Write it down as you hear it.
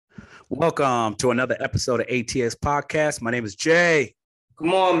Welcome to another episode of A.T.S Podcast. My name is Jay.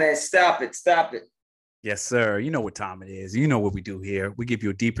 Come on, man. Stop it. Stop it. Yes, sir. You know what time it is. You know what we do here. We give you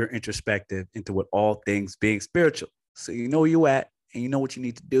a deeper introspective into what all things being spiritual. So you know where you at and you know what you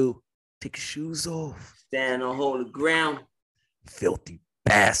need to do. Take your shoes off. Stand on holy ground. Filthy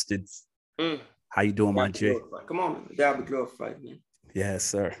bastards. How you doing, my Jay? Come on, man. God be glorified, man. Yes,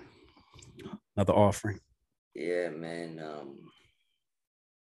 sir. Another offering. Yeah, man.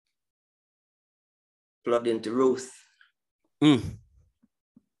 Plugged into Ruth. But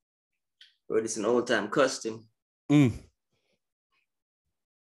it's an old-time custom.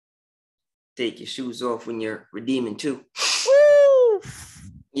 Take your shoes off when you're redeeming too. Woo!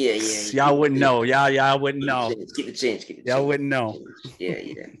 Yeah. Y'all wouldn't know. Y'all wouldn't know. Keep the change. Y'all wouldn't know. Yeah.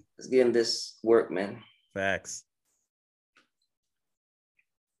 Let's get him this work, man. Facts.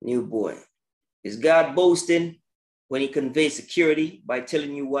 New boy. Is God boasting when he conveys security by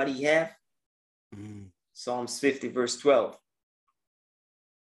telling you what he have? Psalms 50, verse 12.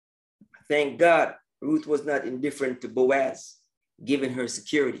 Thank God Ruth was not indifferent to Boaz, giving her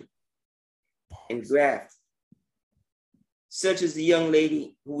security and graft. Such as the young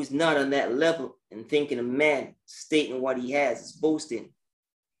lady who is not on that level and thinking a man stating what he has is boasting.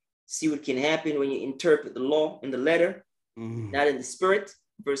 See what can happen when you interpret the law in the letter, not in the spirit.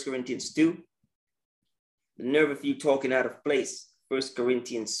 1 Corinthians 2. The nerve of you talking out of place. 1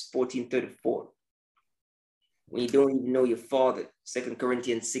 Corinthians 14:34. When you don't even know your father. 2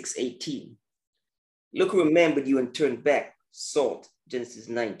 Corinthians 6:18. Look who remembered you and turned back. Salt. Genesis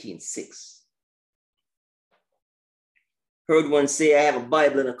 19:6. Heard one say, I have a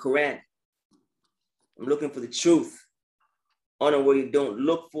Bible and a Quran. I'm looking for the truth. Honor where you don't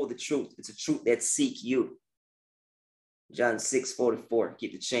look for the truth. It's a truth that seek you. John 6:44.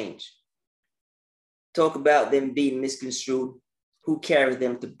 Keep the change. Talk about them being misconstrued. Who carried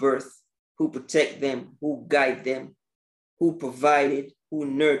them to birth? Who protect them? Who guide them? Who provided? Who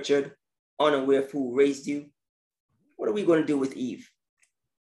nurtured? Unaware of who raised you? What are we going to do with Eve?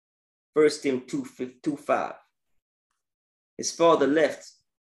 1 Tim 2:5. His father left.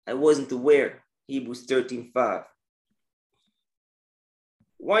 I wasn't aware. Hebrews 13:5.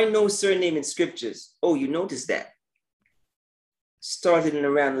 Why no surname in scriptures? Oh, you noticed that. Started in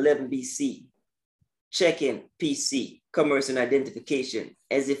around 11 BC. Check-in, PC, commerce and identification,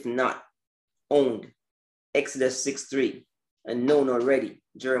 as if not. Owned. Exodus 6:3. And known already.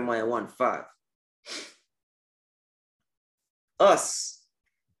 Jeremiah 1:5. Us.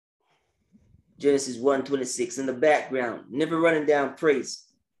 Genesis 1:26 in the background, never running down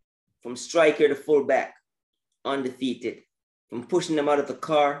praise. From striker to fullback, undefeated. From pushing them out of the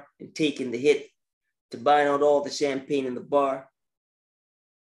car and taking the hit to buying out all the champagne in the bar.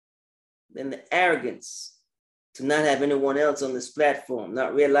 Then the arrogance to not have anyone else on this platform,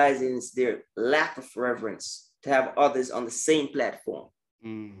 not realizing it's their lack of reverence to have others on the same platform.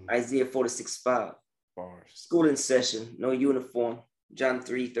 Isaiah 46:5. School in session, no uniform. John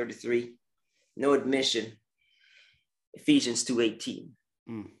 3:33. No admission. Ephesians 2:18.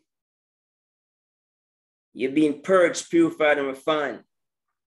 You're being purged, purified, and refined.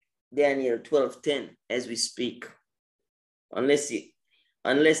 Daniel 12:10 as we speak.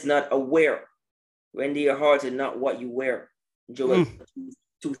 Unless not aware, render your heart and not what you wear. Joel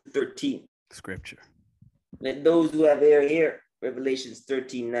 2:13. Scripture. Let those who have ear hear. Revelations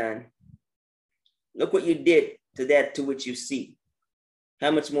 13:9. Look what you did to that to which you see.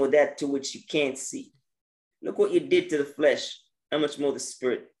 How much more that to which you can't see. Look what you did to the flesh. How much more the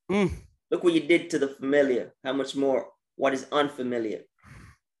spirit. Look what you did to the familiar. How much more what is unfamiliar.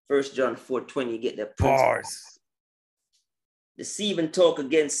 1 John 4:20. You get that principle. Deceive and talk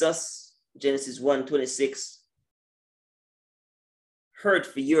against us. Genesis 1:26. Hurt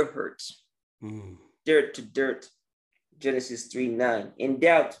for your hurt. Dirt to dirt. Genesis 3:9. In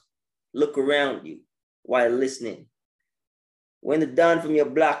doubt, look around you while listening. When the Don from your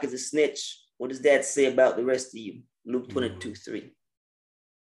block is a snitch, what does that say about the rest of you? Luke 22:3.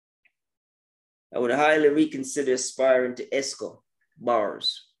 I would highly reconsider aspiring to ESCO bars.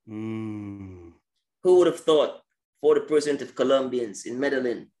 Who would have thought 40% of Colombians in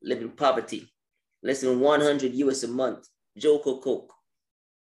Medellin live in poverty, less than 100 US a month, Joko Coke.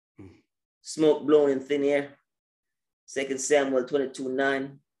 Smoke blown in thin air. 2 Samuel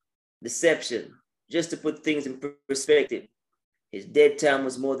 22:9. Deception. Just to put things in perspective, his dead time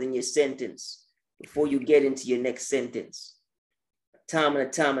was more than your sentence before you get into your next sentence. A time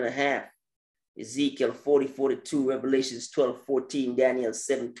and a half. Ezekiel 40:42, Revelations 12:14, Daniel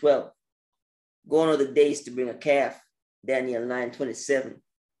 7:12. Gone are the days to bring a calf, Daniel 9:27.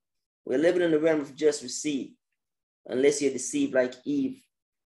 We're living in the realm of just receive, unless you're deceived like Eve.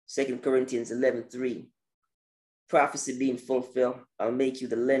 2 Corinthians 11:3. Prophecy being fulfilled, I'll make you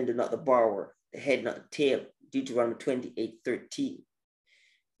the lender, not the borrower, the head, not the tail. Deuteronomy 28:13.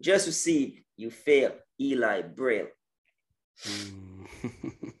 Just receive, you fail. Eli Braille.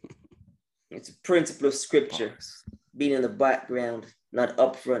 It's a principle of scripture, being in the background, not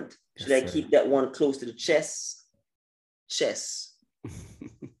up front. Should I keep that one close to the chest? Chest.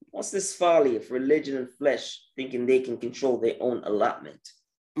 What's this folly of religion and flesh thinking they can control their own allotment?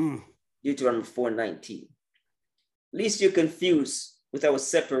 Deuteronomy 4:19. Least you're confused with our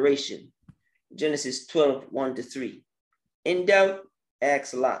separation. Genesis 12:1-3. In doubt,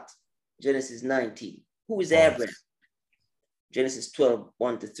 ask Lot. Genesis 19. Who is Abraham? Genesis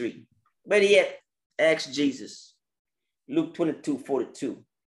 12:1-3. But yet, ask Jesus. Luke 22:42.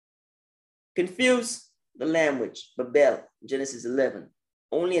 Confused the language, Babel, Genesis 11.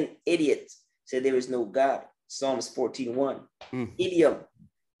 Only an idiot said there is no God, Psalms 14:1. Idiom,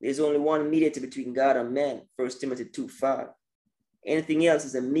 there's only one mediator between God and man, 1 Timothy 2:5. Anything else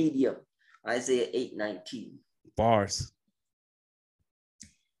is a medium, Isaiah 8:19. Bars.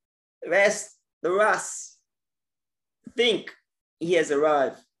 The Ras, think he has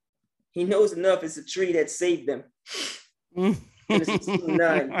arrived. He knows enough it's a tree that saved them. Genesis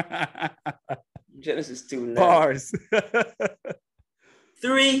 2:9. Genesis 2:9. Bars.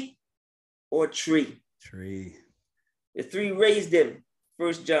 3 or tree. Tree. The 3 raised him.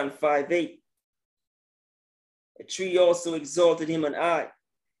 1 John 5:8. A tree also exalted him on high.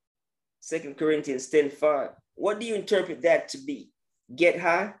 2 Corinthians 10:5. What do you interpret that to be? Get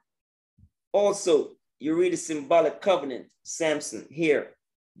high? Also, you read a symbolic covenant, Samson here,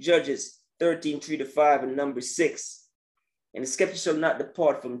 Judges 13:3-5 and Numbers 6. And the scepter shall not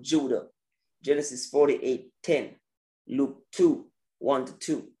depart from Judah, Genesis 48:10, Luke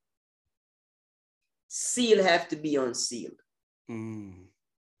 2:1-2. Seal have to be unsealed.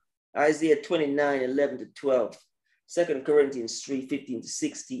 Isaiah 29:11-12, 2 Corinthians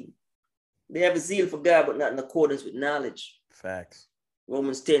 3:15-16. They have a zeal for God, but not in accordance with knowledge. Facts.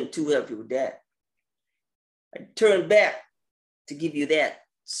 Romans 10:2 help you with that. I turn back to give you that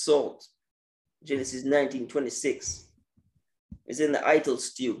salt. Genesis 19:26. It's in the idol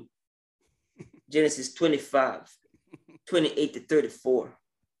stew. Genesis 25:28-34.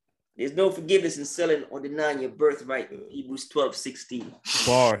 There's no forgiveness in selling or denying your birthright. Hebrews 12:16.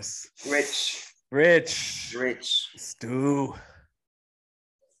 Bars. Rich. Stew.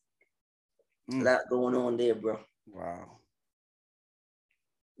 A lot going on there, bro. Wow.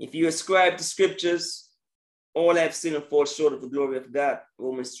 If you ascribe to scriptures, all have sinned and fall short of the glory of God.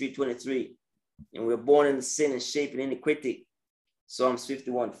 Romans 3:23. And we're born in the sin and shaped in iniquity. Psalms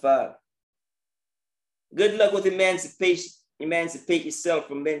 51:5. Good luck with emancipation. Emancipate yourself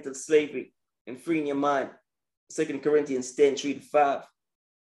from mental slavery and freeing your mind. 2 Corinthians 10:3-5.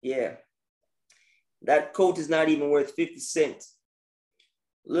 Yeah. That coat is not even worth 50 cents.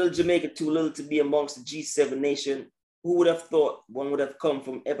 Little Jamaica too little to be amongst the G7 nation. Who would have thought one would have come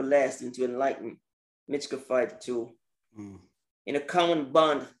from everlasting to enlightenment? Mitchka 5:2. In a common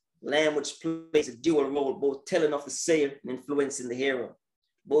bond, language plays a dual role, both telling of the sayer and influencing the hearer.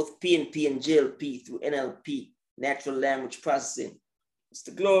 Both P&P and JLP through NLP, natural language processing. It's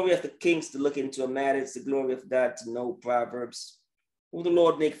the glory of the kings to look into a matter. It's the glory of God to know Proverbs. Who the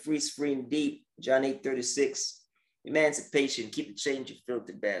Lord make free is free indeed. John 8:36. Emancipation, keep the change, you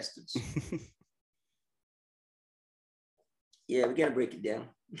filthy bastards. Yeah, we're gonna break it down.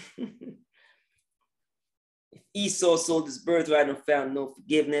 If Esau sold his birthright and found no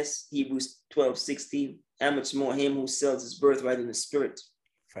forgiveness, Hebrews 12:16, how much more him who sells his birthright in the spirit?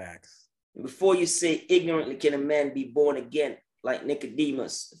 Facts. And before you say ignorantly can a man be born again, like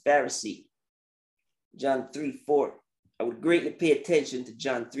Nicodemus, the Pharisee, John 3:4, I would greatly pay attention to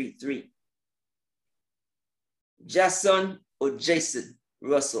John 3:3. Jason or Jason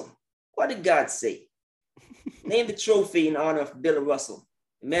Russell, what did God say? Name the trophy in honor of Bill Russell,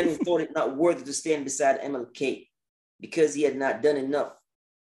 a man who thought it not worthy to stand beside MLK because he had not done enough.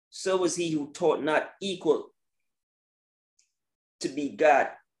 So was he who taught not equal to be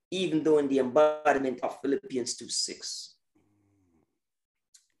God, even though in the embodiment of Philippians 2:6.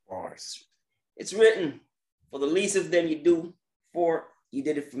 Bars. It's written, for the least of them you do, for you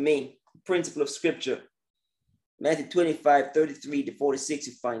did it for me. Principle of scripture. Matthew 25:33-46,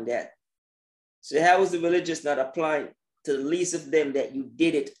 you find that. So how is the religious not applying to the least of them that you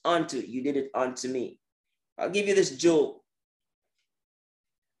did it unto me? I'll give you this jewel.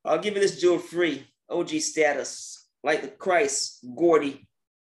 Free, OG status, like the Christ, Gordy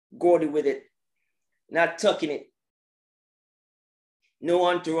with it, not tucking it. No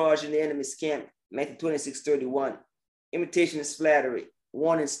entourage in the enemy's camp, Matthew 26:31. Imitation is flattery.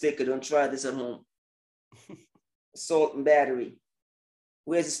 warning sticker, don't try this at home. Assault and battery.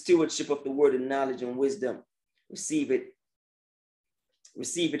 Who has the stewardship of the word of knowledge and wisdom? Receive it.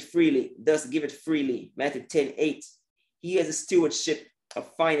 Receive it freely, thus give it freely. Matthew 10:8. He has a stewardship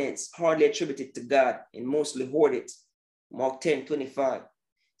of finance, hardly attributed to God, and mostly hoarded. Mark 10:25.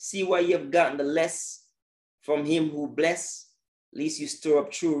 See why you have gotten the less from him who bless, lest you store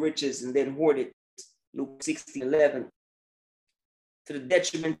up true riches and then hoard it. Luke 16:11. To the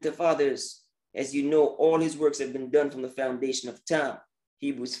detriment of others, as you know, all his works have been done from the foundation of time.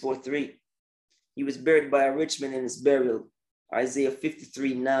 Hebrews 4:3. He was buried by a rich man in his burial. Isaiah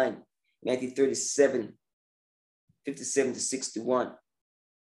 53:9. Matthew 37:57-61.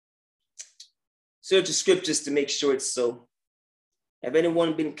 Search the scriptures to make sure it's so. Have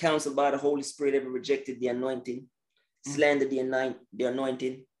anyone been counseled by the Holy Spirit ever rejected the anointing, slandered the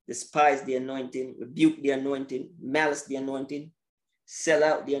anointing, despised the anointing, rebuked the anointing, malice the anointing, sell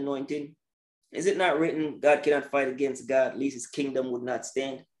out the anointing? Is it not written, God cannot fight against God, lest his kingdom would not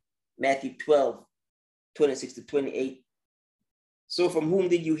stand? Matthew 12:26-28. So from whom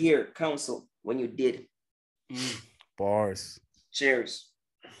did you hear counsel when you did? Bars. Cheers.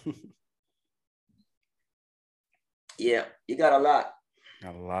 Yeah, you got a lot.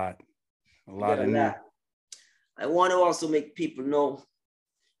 Got a lot. A You lot got a in lot. there. I want to also make people know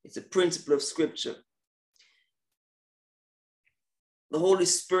it's a principle of scripture. The Holy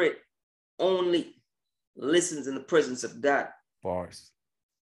Spirit only listens in the presence of God. Bars.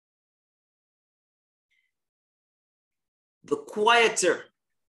 The quieter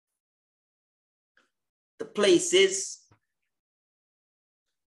the place is,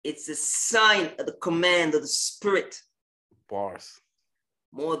 it's a sign of the command of the Spirit. Bars.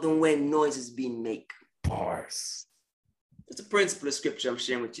 More than when noise is being made. Bars. It's a principle of scripture I'm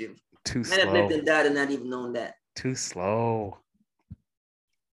sharing with you. Too Man have slow. lived and died and not even known that. Too slow.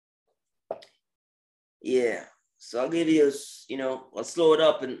 Yeah. So I'll give you, I'll slow it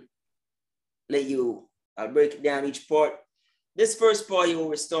up and I'll break it down each part. This first part here,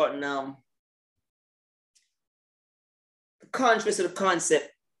 we're starting now. The contrast of the concept.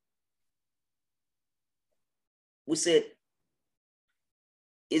 We said,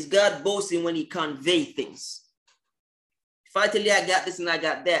 is God boasting when he convey things? If I tell you I got this and I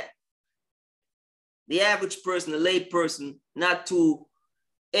got that, the average person, the lay person, not too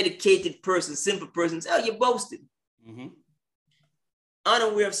educated person, simple person, say, oh, you're boasting. Mm-hmm.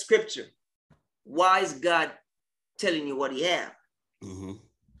 Unaware of scripture. Why is God telling you what he has? Mm-hmm.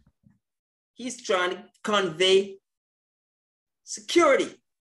 He's trying to convey security.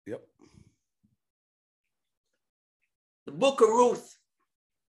 Yep. The book of Ruth.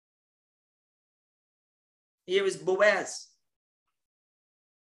 Here is Boaz.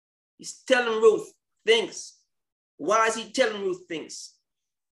 He's telling Ruth things. Why is he telling Ruth things?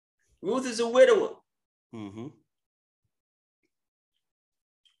 Ruth is a widower. Mm-hmm.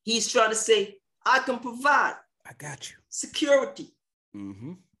 He's trying to say, I can provide. I got you. Security.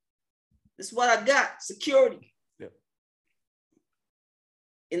 Mm-hmm. That's what I got, security. Yep.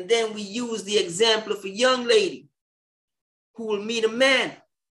 And then we use the example of a young lady who will meet a man,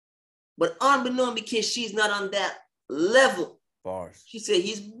 but unbeknown because she's not on that level. Bars. She said,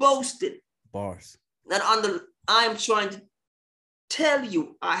 he's boasting. Bars. Not on the, I'm trying to tell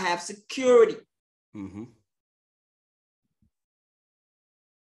you I have security. Mm-hmm.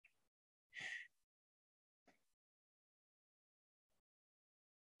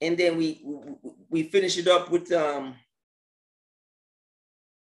 And then we finish it up with the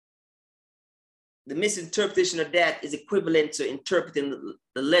misinterpretation of that is equivalent to interpreting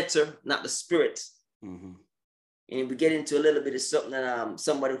the letter, not the spirit. Mm-hmm. And we get into a little bit of something that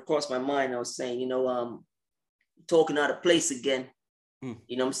somebody crossed my mind. I was saying, talking out of place again.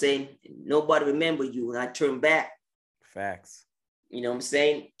 You know what I'm saying? Nobody remember you. And I turn back. Facts. You know what I'm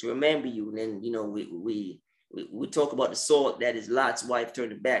saying? To remember you. And then, we talk about the sword that is Lot's wife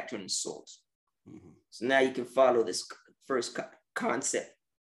turning back, turning swords. Mm-hmm. So now you can follow this first concept.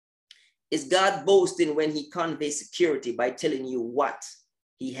 Is God boasting when he conveys security by telling you what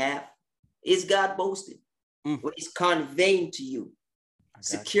he have? Is God boasting when he's conveying to you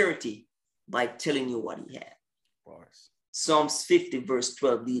security by telling you what he had? Psalms 50 verse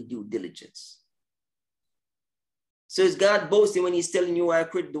 12, the due diligence. So is God boasting when he's telling you I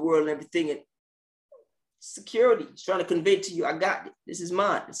created the world and everything? And security. He's trying to convey to you, I got it. This is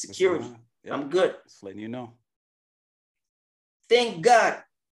mine. It's security. Mine. Yep. I'm good. Just letting you know. Thank God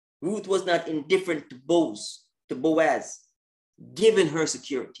Ruth was not indifferent to Boaz, giving her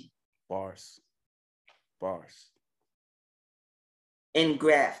security. Bars. And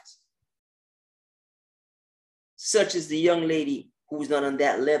graft. Such as the young lady who's not on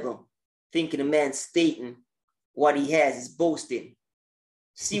that level, thinking a man stating what he has is boasting.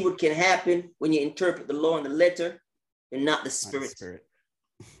 See what can happen when you interpret the law in the letter and not the spirit. Not the spirit.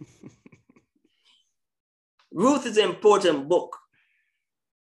 Ruth is an important book.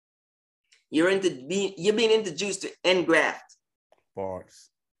 You're being introduced to engraft. Bars.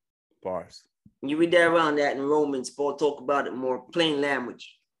 You read that around that in Romans. Paul talk about it more plain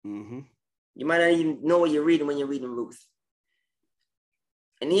language. Mm-hmm. You might not even know what you're reading when you're reading Ruth.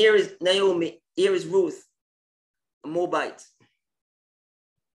 And here is Naomi. Here is Ruth, a Moabite.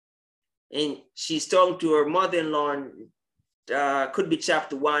 And she's talking to her mother-in-law. Could be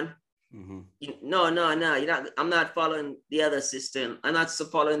chapter 1. Mm-hmm. No. You're not. I'm not following the other sister. I'm not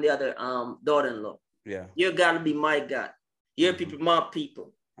following the other daughter-in-law. Yeah. You gotta be my God. Your people, my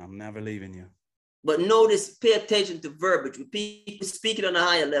people. I'm never leaving you. But notice, pay attention to verbiage. When people speaking on a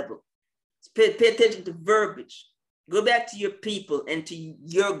higher level, pay attention to verbiage. Go back to your people and to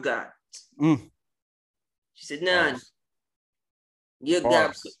your God. She said, "Nah, your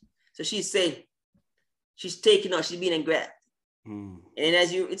God." So she's saying, she's taking off. She's being engrafted. And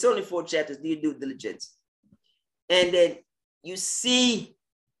as it's only 4 chapters, do your due diligence. And then you see,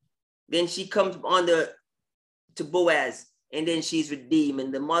 then she comes to Boaz, and then she's redeemed.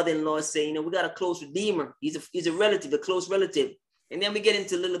 And the mother-in-law is saying, we got a close redeemer. He's a relative, a close relative. And then we get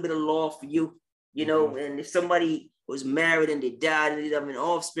into a little bit of law for you, and if somebody was married and they died and they have an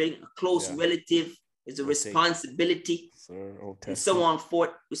offspring, a close relative is a responsibility. And so on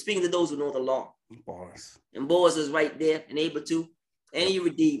forth. We're speaking to those who know the law. Bars. And Boaz was right there and able to, and he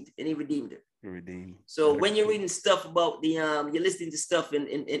redeemed it. Redeemed. So when you're reading stuff about the you're listening to stuff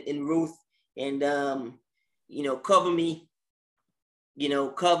in Ruth and cover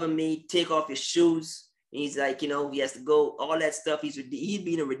me, take off your shoes. And he's like, he has to go, all that stuff. He's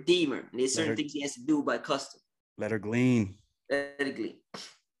being a redeemer. And there's certain things he has to do by custom. Let her glean.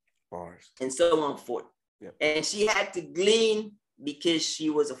 Bars. And so on forth. Yep. And she had to glean because she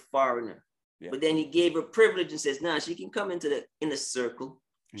was a foreigner. Yep. But then he gave her privilege and says, she can come into the inner circle.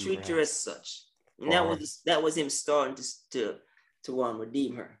 Treat her as such. And that was him starting to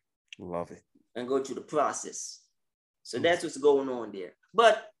redeem her. Love it. And go through the process. So that's what's going on there.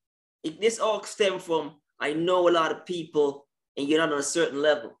 But this all stems from, I know a lot of people and you're not on a certain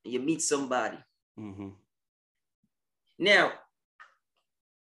level and you meet somebody. Mm-hmm. Now,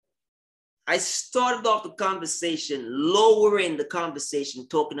 I started off the conversation, lowering the conversation,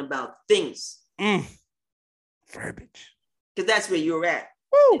 talking about things. Verbiage. Because that's where you're at.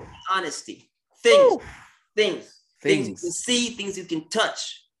 Woo. Honesty. Things you can see, things you can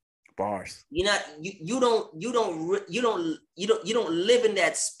touch. Bars. You're not, you don't live in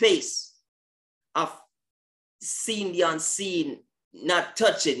that space of seeing the unseen, not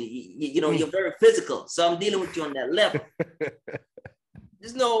touching. You're very physical. So I'm dealing with you on that level.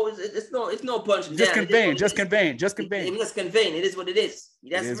 It's no punching just down. Conveying. It is what it is.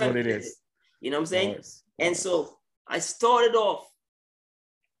 That's it is what it is. You know what I'm saying? Bars. And so I started off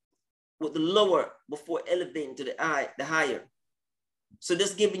with the lower before elevating to the higher. So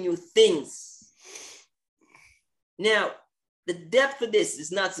just giving you things. Now, the depth of this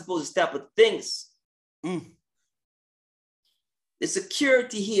is not supposed to stop with things. The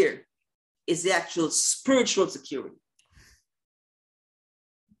security here is the actual spiritual security.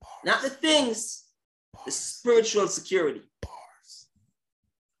 Not the things, the spiritual security.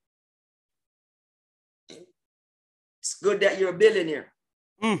 It's good that you're a billionaire.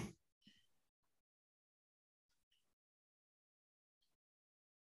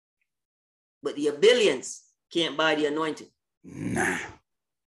 But your billions can't buy the anointing. Nah.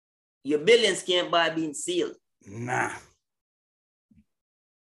 Your billions can't buy being sealed. Nah.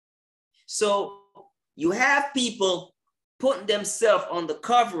 So you have people putting themselves on the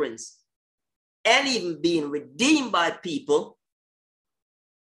coverings and even being redeemed by people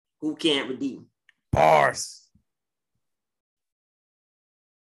who can't redeem. Bars.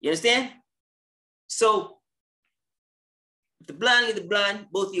 You understand? So if the blind lead the blind,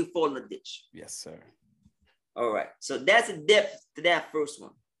 both of you fall in the ditch. Yes, sir. All right. So that's the depth to that first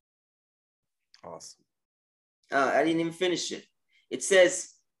one. Awesome. I didn't even finish it. It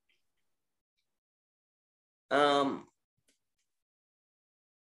says,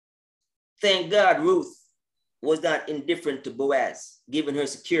 thank God Ruth was not indifferent to Boaz, giving her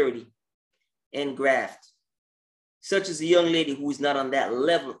security and graft. Such as a young lady who is not on that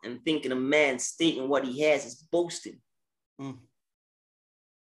level and thinking a man stating what he has is boasting.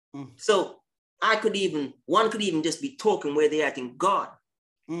 So one could even just be talking where they're at in God.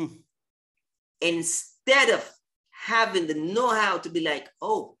 Instead of having the know-how to be like,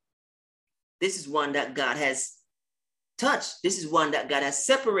 oh, this is one that God has touch. This is one that God has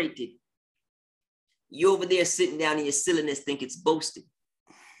separated. You over there sitting down in your silliness think it's boasting.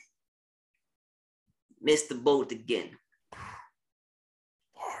 Missed the boat again. Bars.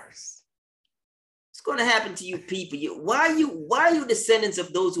 What's going to happen to you people? Why are you descendants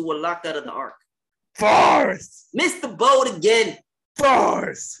of those who were locked out of the ark? Bars. Missed the boat again.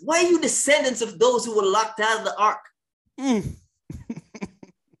 Bars. Why are you descendants of those who were locked out of the ark?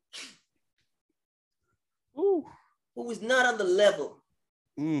 Ooh. Who is not on the level.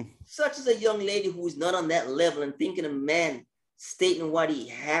 Such as a young lady who is not on that level and thinking a man stating what he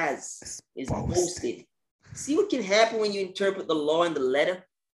has is boasted. See what can happen when you interpret the law in the letter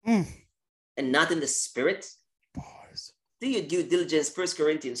and not in the spirit? Bars. Do your due diligence, 1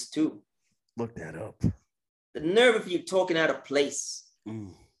 Corinthians 2. Look that up. The nerve of you talking out of place.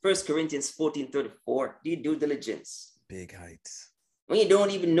 1 Corinthians 14:34. Do your due diligence. Big heights. When you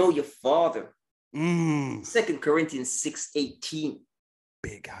don't even know your father. 2 Corinthians 6:18.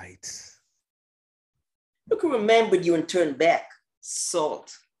 Big heights. Look who remembered you and turned back.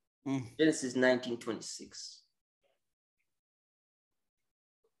 Salt. Genesis 19:26.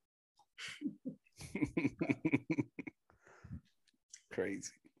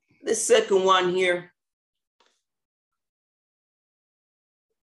 Crazy. The second one here.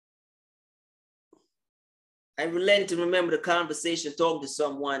 I relent to remember the conversation, talking to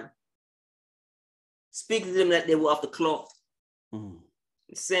someone, speaking to them that they were off the cloth.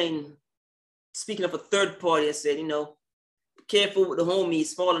 Saying, speaking of a third party, I said, be careful with the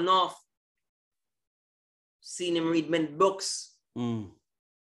homies falling off. Seen him read many books.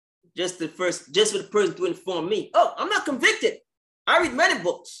 Just for the person to inform me. Oh, I'm not convicted. I read many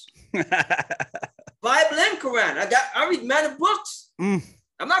books. Bible and Quran. I read many books.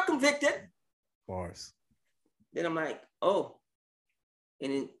 I'm not convicted. Bars. Then I'm like, oh.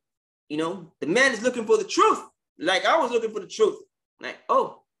 And the man is looking for the truth. Like I was looking for the truth. Like,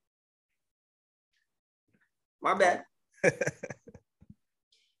 oh. My bad.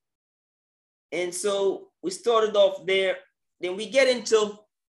 And so we started off there. Then we get into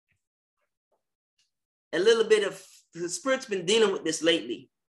a little bit of, the Spirit's been dealing with this lately.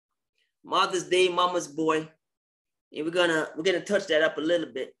 Mother's Day, Mama's Boy. And we're gonna touch that up a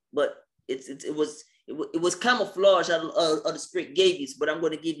little bit, but it was camouflage out of the Spirit gave you, but I'm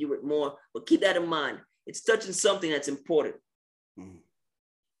going to give you it more. But keep that in mind. It's touching something that's important.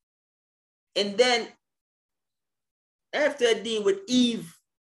 And then after I deal with Eve,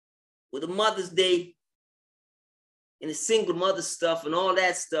 with the Mother's Day, and the single mother stuff and all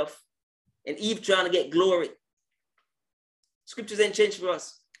that stuff, and Eve trying to get glory. Scriptures ain't changed for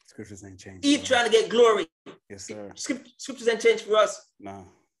us. Scriptures ain't changed. Eve trying to get glory. Yes, sir. Scriptures ain't changed for us. No.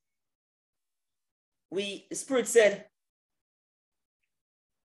 The Spirit said,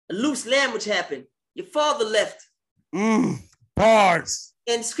 a loose language happened. Your father left. Bars.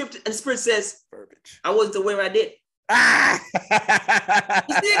 And the Spirit says, verbiage. I wasn't aware I did. You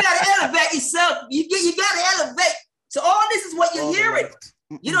still gotta elevate yourself. You gotta elevate. So all this is what you're hearing.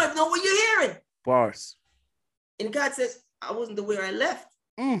 You don't even know what you're hearing. Bars. And God says, I wasn't aware I left.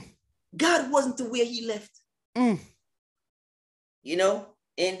 God wasn't aware he left. And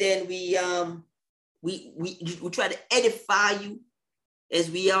then we try to edify you as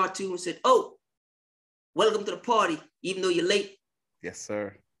we are too, and said, oh, welcome to the party, even though you're late. Yes,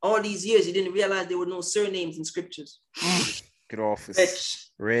 sir. All these years, you didn't realize there were no surnames in scriptures. Get off.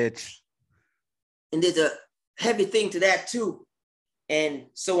 Rich. And there's a heavy thing to that too. And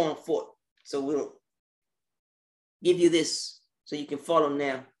so on forth. So we'll give you this so you can follow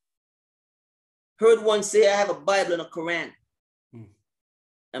now. Heard one say, I have a Bible and a Quran.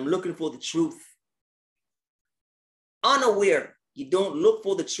 I'm looking for the truth. Unaware, you don't look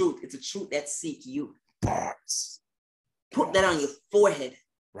for the truth. It's a truth that seeks you. Bars. Put that on your forehead.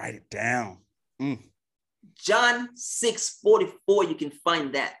 Write it down. John 6:44, you can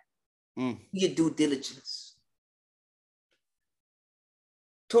find that. Your due diligence.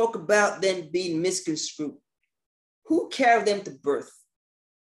 Talk about them being misconstrued. Who carried them to birth?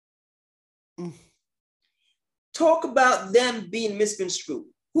 Talk about them being misconstrued.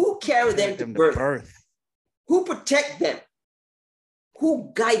 Who carried them to birth? Who protect them?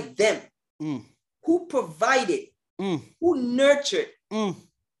 Who guide them? Who provided? Who nurtured?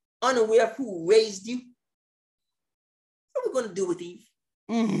 Unaware of who raised you? What are we going to do with Eve?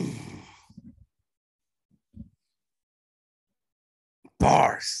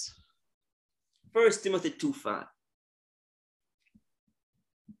 1 Timothy 2:5.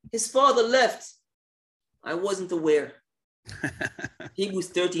 His father left. I wasn't aware. Hebrews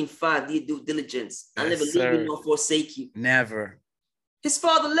 13:5. Do your due diligence. I'll never leave you nor forsake you. Never. His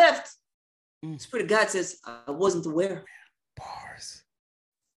father left. Spirit of God says, I wasn't aware. Bars.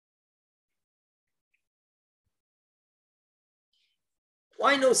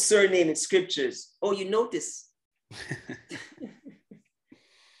 Why no surname in scriptures? Oh, you notice.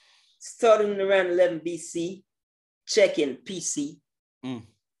 Starting around 11 BC, check-in PC,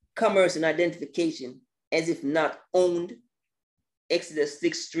 commerce and identification, as if not owned, Exodus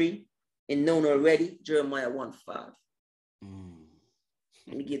 6:3, and known already, Jeremiah 1:5.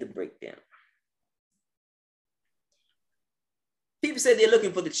 Let me give the breakdown. People say they're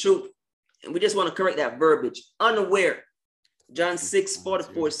looking for the truth, and we just want to correct that verbiage. Unaware. John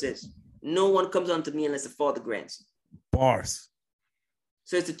 6:44 says, no one comes unto me unless the Father grants. Bars.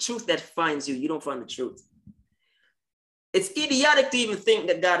 So it's the truth that finds you. You don't find the truth. It's idiotic to even think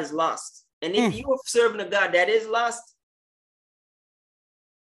that God is lost. And if you are serving a God that is lost,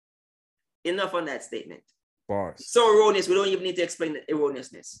 enough on that statement. Bars. So erroneous, we don't even need to explain the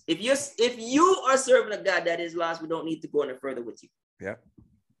erroneousness. If you are serving a God that is lost, we don't need to go any further with you. Yeah.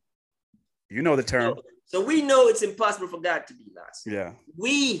 You know the term. So we know it's impossible for God to be lost. Yeah.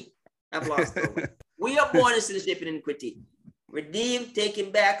 We have lost our way. We are born in sinnership and iniquity. Redeemed,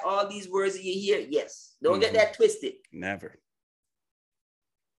 taken back, all these words that you hear, yes. Don't get that twisted. Never.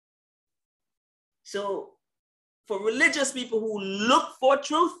 So for religious people who look for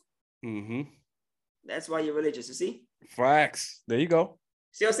truth, that's why you're religious, you see? Facts. There you go.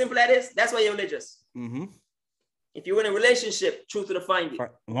 See how simple that is? That's why you're religious. If you're in a relationship, truth will find you.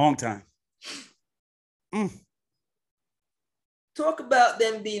 For a long time. Talk about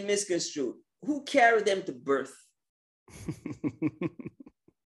them being misconstrued. Who carried them to birth?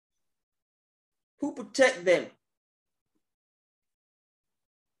 Who protect them?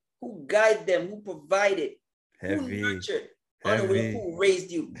 Who guide them? Who provided? Who nurtured? Unaware who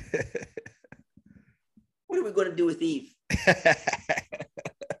raised you? What are we going to do with Eve?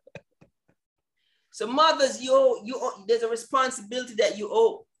 So mothers, you owe, there's a responsibility that you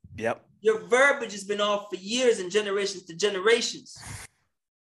owe. Yep. Your verbiage has been off for years and generations to generations.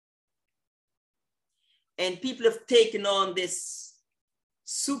 And people have taken on this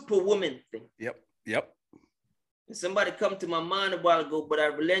superwoman thing. Yep. And somebody come to my mind a while ago, but I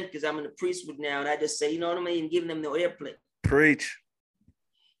relent because I'm in the priesthood now. And I just say, you know, I'm not even giving them no airplay. Preach.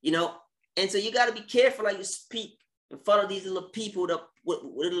 You know, and so you got to be careful how you speak and follow these little people with a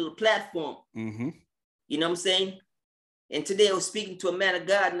little platform. You know what I'm saying? And today I was speaking to a man of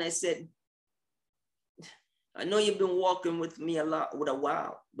God and I said, I know you've been walking with me a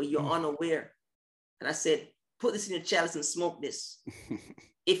while, but you're unaware. And I said, put this in your chalice and smoke this,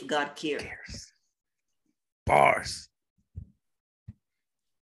 if God cares. Bars.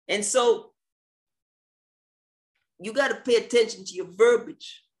 And so you got to pay attention to your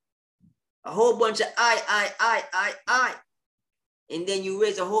verbiage. A whole bunch of I. And then you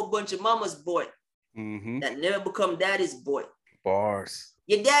raise a whole bunch of mama's boy that never become daddy's boy. Bars.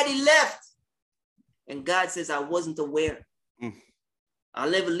 Your daddy left. And God says, I wasn't aware. I'll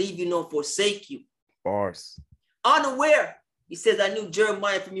never leave you nor forsake you. Bars. Unaware. He says, I knew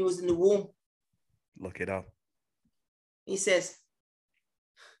Jeremiah from he was in the womb. Look it up. He says,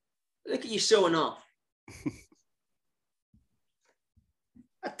 look at you showing off.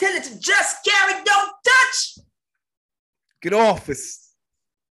 I tell you to just carry, don't touch. Get off. It's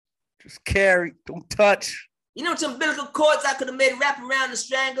just carry, don't touch. You know some umbilical cords I could have made wrap around and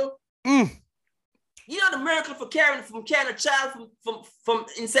strangle? You know the miracle for carrying a child from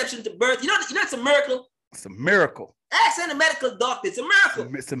inception to birth? You know it's a miracle. It's a miracle. Ask any medical doctor. It's a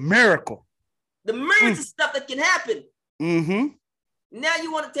miracle. It's a miracle. The myriads of stuff that can happen. Now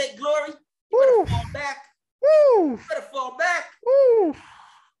you want to take glory? You better fall back. You better fall back.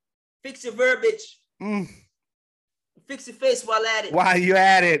 Fix your verbiage. Fix your face while at it. While you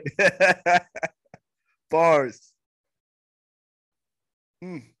at it. Bars.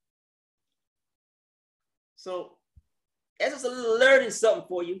 So that's just a little learning something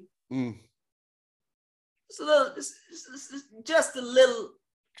for you. Just a little, just a little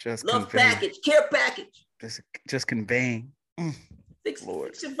love package, care package. Just conveying. Fix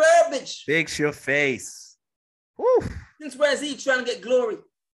your verbiage. Fix your face. Woo. Since when is he trying to get glory?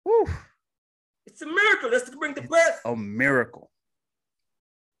 Woo. It's a miracle. That's to bring the birth. A miracle.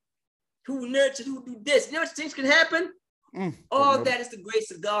 Who nurtured, who do this. You know what things can happen? All that is the grace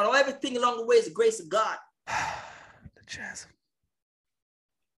of God. All everything along the way is the grace of God. The chasm.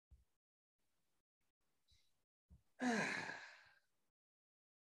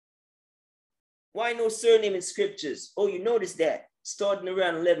 Why no surname in scriptures? Oh, you notice that. Starting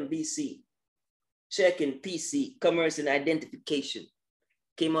around 11 BC. Checking PC, commerce and identification.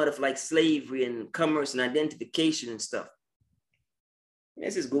 Came out of like slavery and commerce and identification and stuff.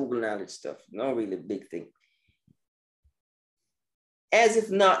 This is Google knowledge stuff. Not really a big thing. As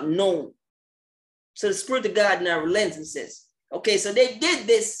if not known. So the Spirit of God now relents and says, okay, so they did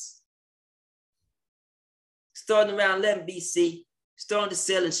this starting around 11 BC, starting to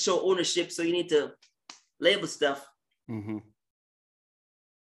sell and show ownership. So you need to label stuff. Mm-hmm.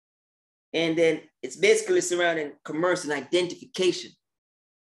 And then it's basically surrounding commerce and identification.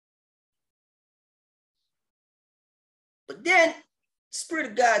 But then Spirit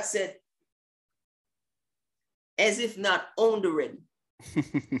of God said, as if not owned already.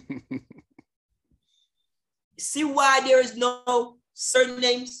 See why there is no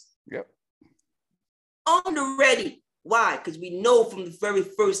surnames? Yep. Owned already. Why? Because we know from the very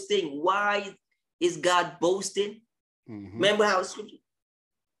first thing, why is God boasting? Mm-hmm. Remember how it's scripture?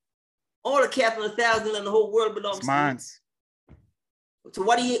 All the cattle of 1,000 in the whole world belongs It's to mine. you. So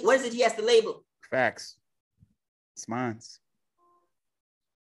what is it he has to label? Facts. It's mine.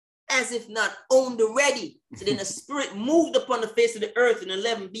 As if not owned already. So then the Spirit moved upon the face of the earth in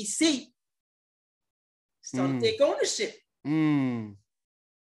 11 BC. Started to take ownership. Understand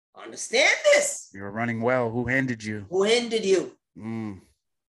this. You're running well. Who hindered you? Who hindered you?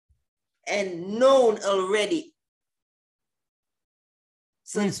 And known already.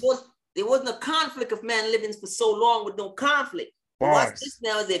 So there wasn't a conflict of man living for so long with no conflict. Watch this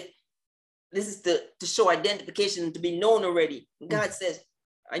now as if this is to show identification and to be known already. And God says,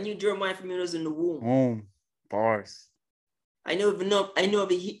 I knew Jeremiah from when he was in the womb. Bars. I know every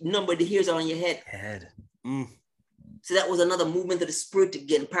number of the hairs on your head. So that was another movement of the Spirit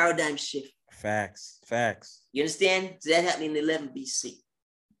again, paradigm shift. Facts. You understand? So that happened in 11 BC.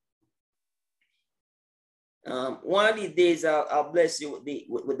 One of these days, I'll bless you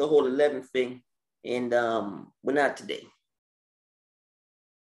with the whole 11 thing, and but not today.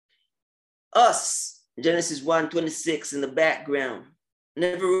 Us, Genesis 1:26 in the background,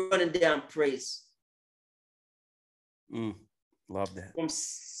 never running down praise. Love that.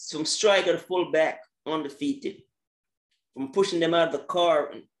 From striker to fullback, undefeated. From pushing them out of the car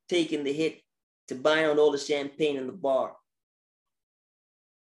and taking the hit to buying out all the champagne in the bar.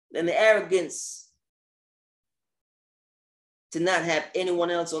 Then the arrogance to not have anyone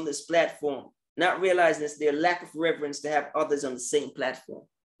else on this platform, not realizing it's their lack of reverence to have others on the same platform.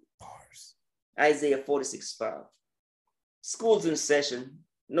 Bars. Isaiah 46:5. Schools in session,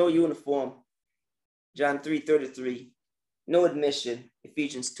 no uniform. John 3:33. No admission.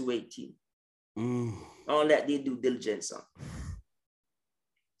 Ephesians 2:18. All that they do diligence on.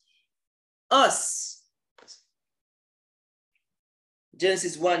 Us.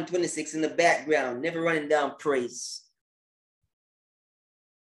 Genesis 1:26 in the background, never running down praise.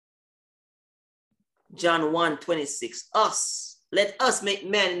 John 1:26. Us. Let us make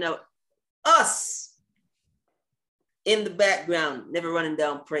man in our us. In the background, never running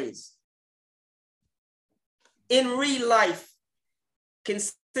down praise. In real life,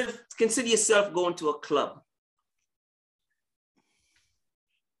 consider yourself going to a club.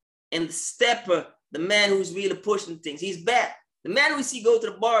 And the stepper, the man who's really pushing things, he's bad. The man we see go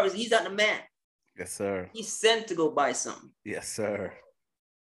to the bar, he's not the man. Yes, sir. He's sent to go buy something. Yes, sir.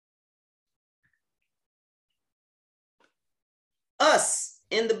 Us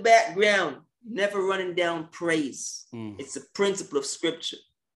in the background, never running down praise. It's a principle of scripture.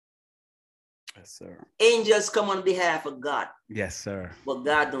 Yes, sir. Angels come on behalf of God. Yes, sir. But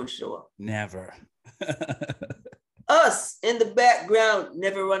God don't show up. Never. Us in the background,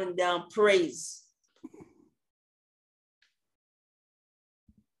 never running down praise.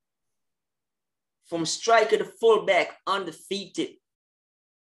 From striker to fullback, undefeated.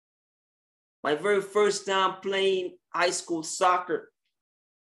 My very first time playing high school soccer,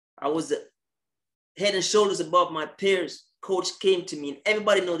 I was head and shoulders above my peers. Coach came to me, and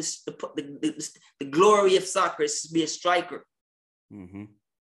everybody knows the glory of soccer is to be a striker.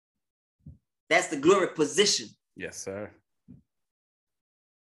 That's the glory position. Yes, sir.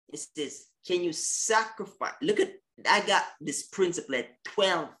 It's this. Can you sacrifice? Look at, I got this principle at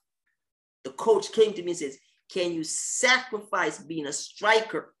 12. The coach came to me and says, can you sacrifice being a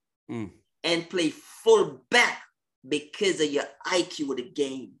striker and play full back because of your IQ of the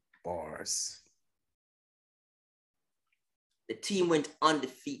game? Bars. The team went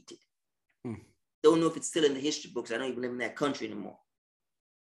undefeated. Don't know if it's still in the history books. I don't even live in that country anymore.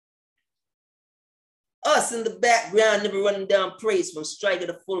 Us in the background, never running down praise, from striker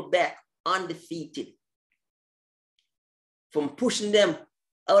to full back, undefeated. From pushing them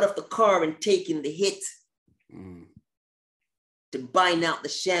out of the car and taking the hit to buying out the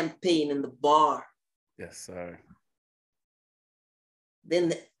champagne in the bar. Yes, sir. Then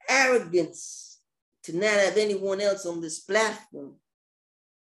the arrogance to not have anyone else on this platform.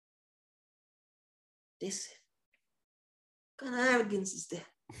 They said, what kind of arrogance is that?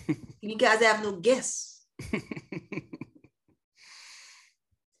 You guys have no guess.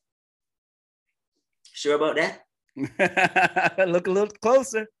 Sure about that? Look a little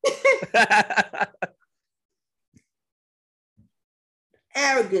closer.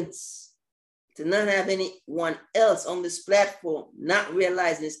 Arrogance to not have anyone else on this platform, not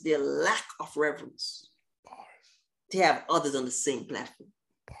realizing it's their lack of reverence. Bars. To have others on the same platform.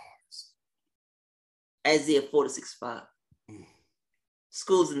 Bars. Isaiah 46:5.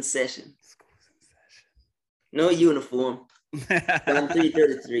 Schools in session. No uniform. John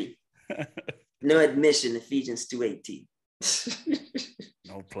 3:33. No admission. Ephesians 2:18.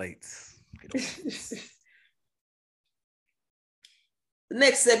 No plates. The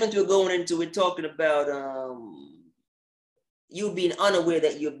next segment we're going into, we're talking about you being unaware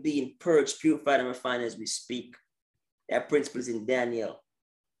that you're being purged, purified, and refined as we speak. That principle is in Daniel.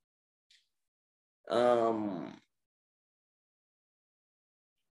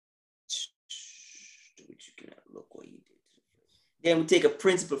 Look what you did. Then we take a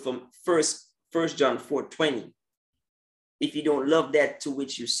principle from First John 4:20. If you don't love that to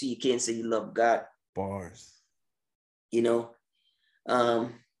which you see, you can't say you love God. Bars. You know.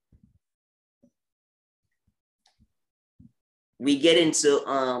 We get into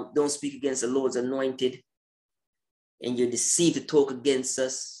don't speak against the Lord's anointed, and you're deceived to talk against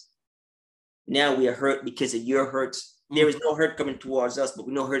us. Now we are hurt because of your hurt. There is no hurt coming towards us, but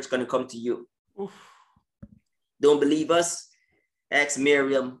we know hurt's going to come to you. Oof. Don't believe us? Ask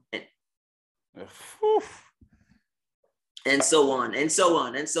Miriam and so on, and so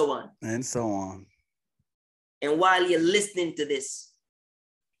on, and so on. And so on. And while you're listening to this,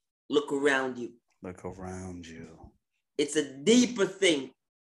 look around you. Look around you. It's a deeper thing.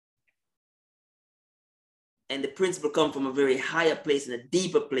 And the principle comes from a very higher place and a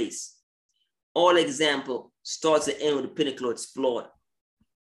deeper place. All example starts and ends with the pinnacle, it's flawed.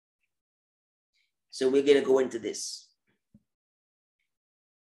 So we're going to go into this.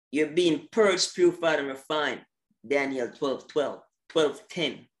 You're being purged, purified, and refined. Daniel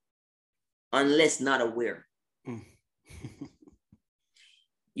 12:10. Unless not aware.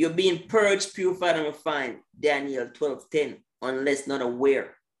 You're being purged, purified, and refined. Daniel 12:10. Unless not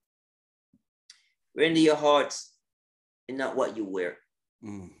aware. Render your hearts and not what you wear.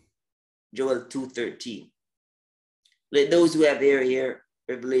 Joel 2:13. Let those who have ear hear.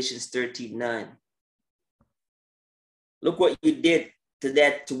 Revelations 13:9. Look what you did to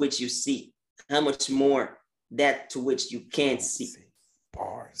that to which you see. How much more that to which you can't see.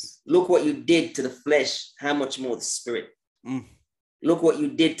 Bars. Look what you did to the flesh. How much more the spirit. Look what you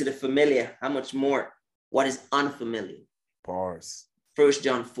did to the familiar. How much more what is unfamiliar. Bars. 1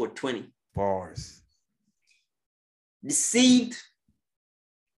 John 4:20. Bars. Deceived.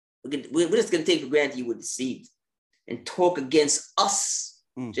 We're just going to take for granted you were deceived and talk against us.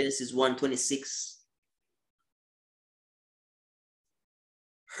 Genesis 1:26.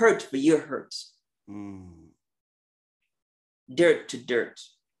 Hurt for your hurt. Dirt to dirt.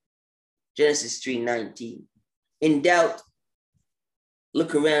 Genesis 3:19. In doubt,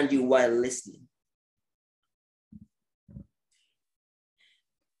 look around you while listening.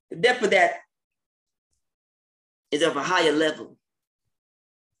 The depth of that is of a higher level.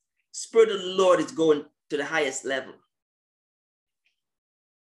 Spirit of the Lord is going to the highest level.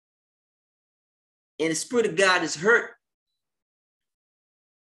 And the Spirit of God is hurt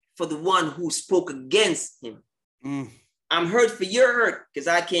for the one who spoke against him. I'm hurt for your hurt because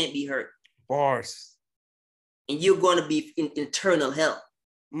I can't be hurt. Bars. And you're going to be in eternal hell.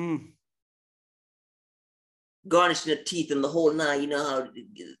 Garnishing the teeth and the whole nine. You know how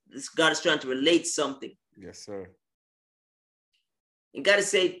this God is trying to relate something. Yes, sir. And God is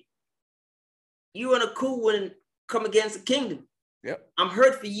saying, you want a cool one and come against the kingdom. Yep. I'm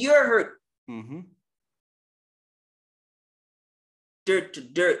hurt for your hurt. Dirt to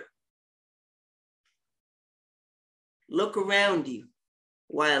dirt. Look around you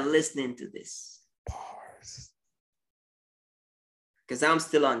while listening to this. Bars. Because I'm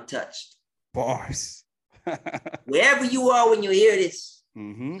still untouched. Bars. Wherever you are when you hear this, so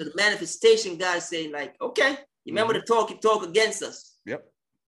the manifestation, God is saying like, okay, you remember the talk you talk against us. Yep.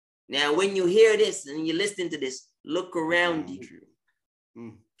 Now, when you hear this and you're listening to this, look around you.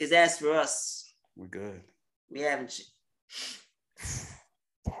 Because as for us, we're good. We haven't.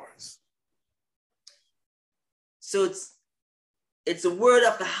 Bars. So it's a word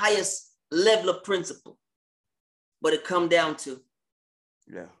of the highest level of principle, but it come down to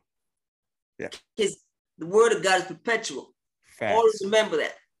because the word of God is perpetual. Facts. Always remember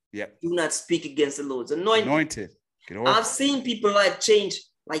that. Yep. Do not speak against the Lord's anointed. Anointed. I've seen people life change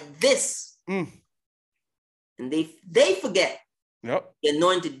like this. And they forget. Yep. The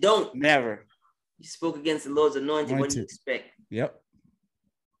anointed don't. Never. You spoke against the Lord's anointed. What do you expect? Yep.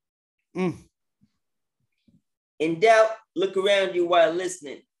 In doubt, look around you while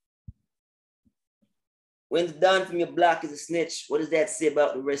listening. When the Don from your block is a snitch, what does that say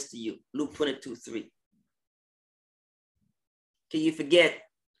about the rest of you? Luke 22:3. Can you forget?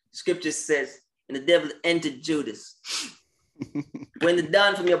 Scripture says, and the devil entered Judas. When the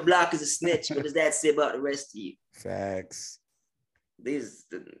Don from your block is a snitch, what does that say about the rest of you? Facts. These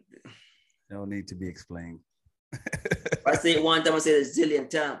don't need to be explained. I say it one time, I say it a zillion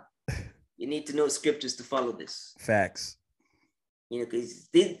times. You need to know scriptures to follow this. Facts. You know, because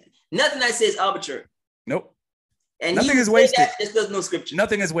nothing I say is arbitrary. Nope. And nothing is wasted. Just does no scripture.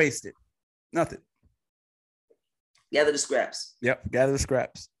 Nothing is wasted. Nothing. Gather the scraps. Yep. Gather the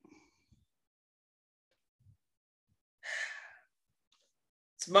scraps.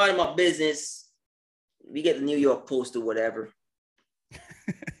 It's minding my business. We get the New York Post or whatever.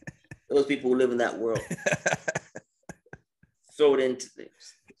 Those people who live in that world. Throw it into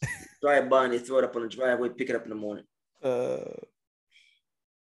things. Drive by and they throw it up on the driveway, pick it up in the morning. Write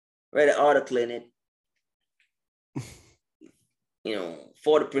an article in it.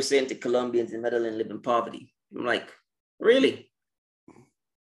 40% of Colombians in Medellin live in poverty. I'm like, really?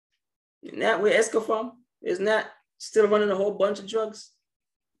 Isn't that where Esco from? Isn't that still running a whole bunch of drugs?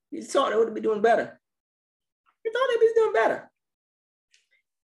 You thought they would be doing better. You thought they'd be doing better.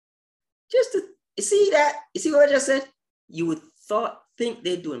 Just to you see what I just said? You would think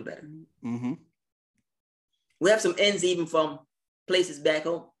they're doing better. Mm-hmm. We have some ends even from places back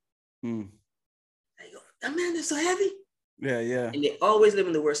home. Mm. I go, that man, they're so heavy. Yeah. And they always live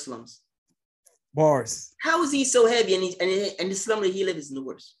in the worst slums. Bars. How is he so heavy and the slum that he lives is in the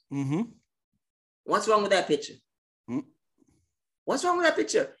worst? Mm-hmm. What's wrong with that picture? Mm. What's wrong with that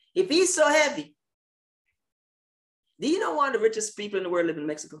picture? If he's so heavy, do you know one of the richest people in the world live in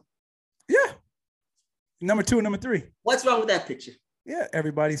Mexico? Yeah. Number 2 and number 3. What's wrong with that picture? Yeah,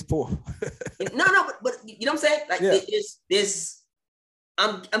 everybody's poor. No, but you know what I'm saying? Like there's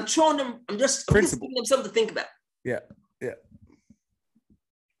I'm showing them, I'm just giving them something to think about. Yeah.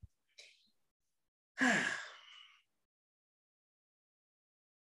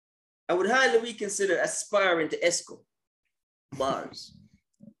 I would highly reconsider aspiring to ESCO bars.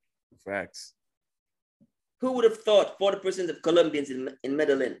 Facts. Who would have thought 40% of Colombians in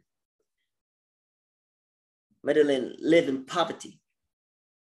Medellin live in poverty?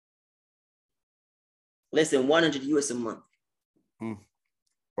 Less than 100 US a month.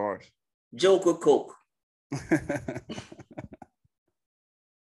 Bars. Joke or coke.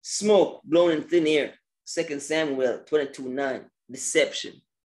 Smoke blown in thin air. 2 Samuel 22:9. Deception.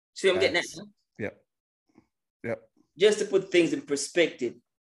 See what I'm getting at? Yep. Just to put things in perspective,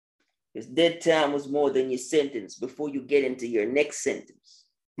 his dead time was more than your sentence before you get into your next sentence.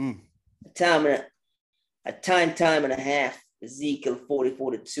 A time and a half. Ezekiel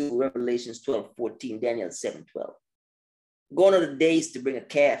 40:42, Revelations 12:14, Daniel 7:12. Gone are the days to bring a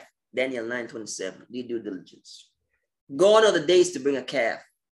calf. Daniel 9:27. Do due diligence. Gone are the days to bring a calf.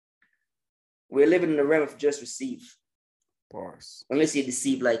 We're living in the realm of just receive. Bars. Unless you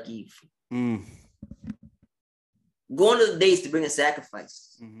deceive like Eve. Mm. Gone are the days to bring a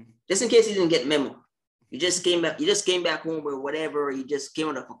sacrifice. Mm-hmm. Just in case you didn't get memo. You just came back home or whatever, or you just came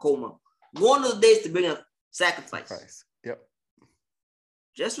out of a coma. Gone are the days to bring a sacrifice. Yep.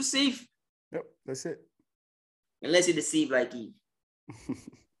 Just receive. Yep, that's it. Unless you deceive like Eve.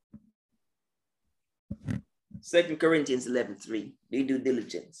 2 Corinthians 11:3. Do due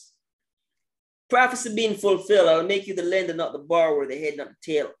diligence. Prophecy being fulfilled. I'll make you the lender, not the borrower, the head, not the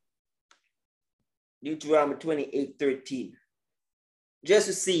tail. Deuteronomy 28:13. Just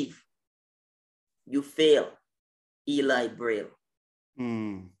receive. You fail. Eli Braille.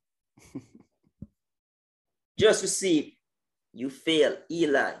 Just receive. You fail.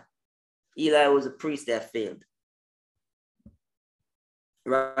 Eli. Eli was a priest that failed.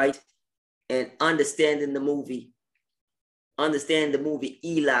 Right? And understanding the movie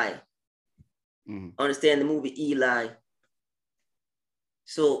Eli. Understand the movie Eli.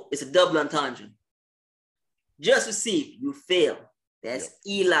 So it's a double entendre. Just receive, you fail. That's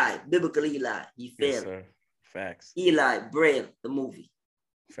Eli, biblical Eli. He failed. Yes, sir. Facts. Eli Braille, the movie.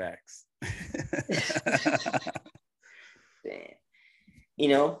 Facts.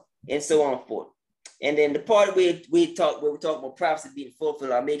 And so on and forth. And then the part where we talk about prophecy being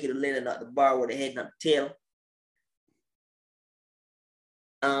fulfilled, I'll make it a lender, not the borrower, the head, not the tail.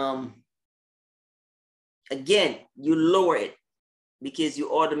 Again, you lower it because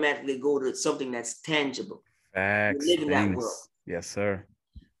you automatically go to something that's tangible. Facts. You live in that world. Yes, sir.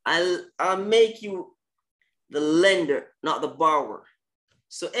 I'll make you the lender, not the borrower.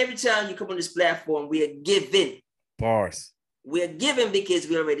 So every time you come on this platform, we are giving. Bars. We are giving because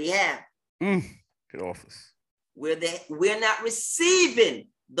we already have. Get off us. We're not receiving.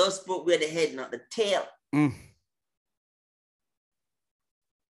 Thus, but we're the head, not the tail.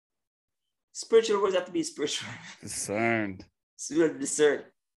 Spiritual words have to be spiritual. Discerned. Spiritual discerned.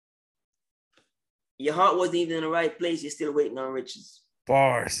 Your heart wasn't even in the right place. You're still waiting on riches.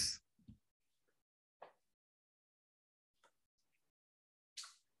 Bars.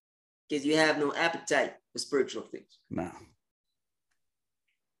 Because you have no appetite for spiritual things. No.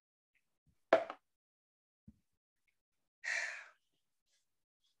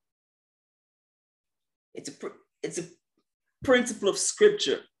 It's a principle of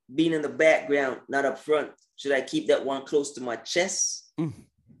scripture, being in the background, not up front. Should I keep that one close to my chest?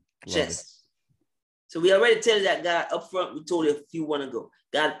 Chest. So we already tell you that God up front, we told you a few one ago.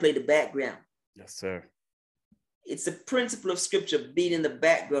 God played the background. Yes, sir. It's a principle of scripture, being in the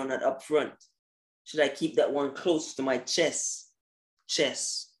background, not up front. Should I keep that one close to my chest?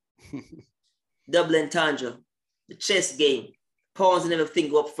 Chess. Double entendre. The chess game. Pawns and everything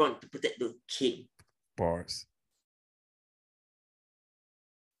go up front to protect the king. Bars.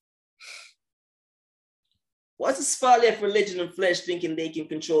 What's this folly of religion and flesh thinking they can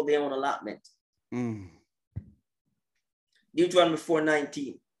control their own allotment? Deuteronomy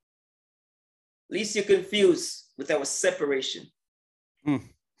 4:19. At least you're confused with our separation.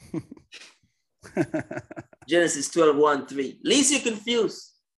 Genesis 12:1-3. At least you're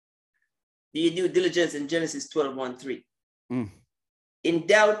confused. Do you do diligence in Genesis 12:1-3? In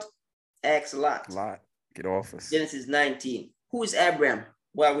doubt, ask Lot. Lot. Get off us. Genesis 19. Who is Abraham?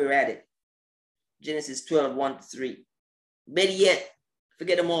 While we're at it. Genesis 12:1-3. Better yet,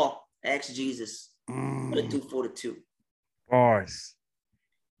 forget them all. Ask Jesus. 42:42. Bars.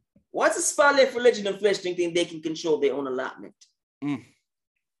 What's the folly of religion and flesh thinking they can control their own allotment? Do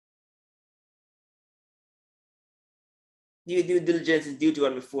you do diligence in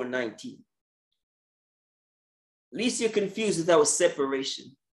Deuteronomy 4:19? At least you're confused with our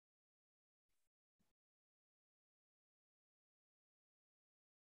separation.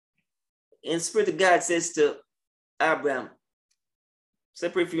 And the Spirit of God says to Abraham,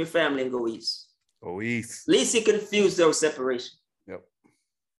 separate from your family and go east. Go east. At least you're confused with our separation. Yep.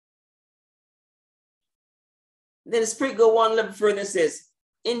 Then the Spirit go one level further and says,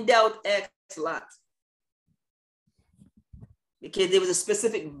 in doubt, ask Lot. Because there was a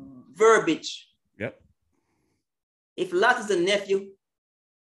specific verbiage. Yep. If Lot is a nephew,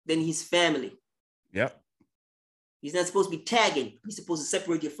 then he's family. Yep. He's not supposed to be tagging. He's supposed to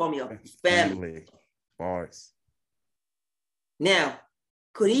separate you from your family. Bars. Now,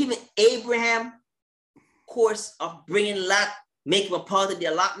 could even Abraham course of bringing Lot make him a part of the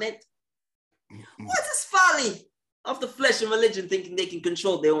allotment? What's this folly of the flesh and religion thinking they can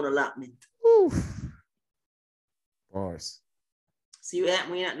control their own allotment? Bars. See what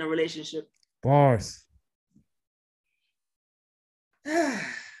happened when you're not in a relationship? Bars.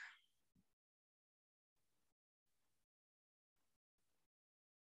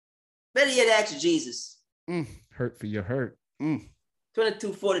 Better yet, ask Jesus. Hurt for your hurt.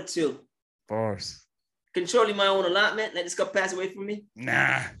 22:42. Bars. Controlling my own allotment. Let this cup pass away from me.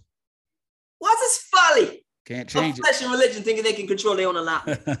 Nah. What's this folly? Can't change it. Flesh and religion thinking they can control their own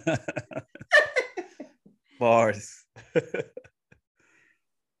allotment. Bars.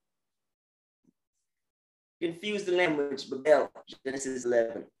 Confuse the language, Babel, Genesis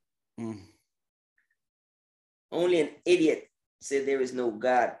 11. Only an idiot said there is no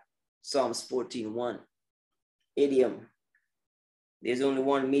God, Psalms 14:1. Idiom. There's only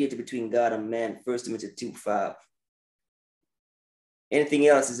one mediator between God and man, 1 Timothy 2:5. Anything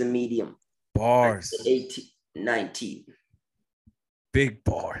else is a medium. Bars. 19. Big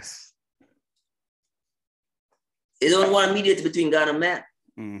bars. There's only one mediator between God and man.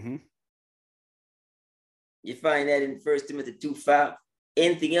 Mm-hmm. You find that in 1 Timothy 2:5.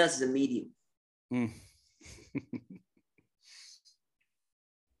 Anything else is a medium.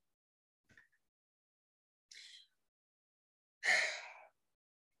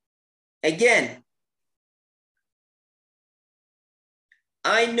 Again,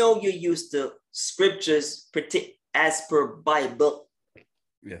 I know you're used to scriptures as per Bible.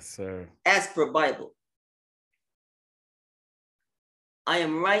 Yes, sir. As per Bible. I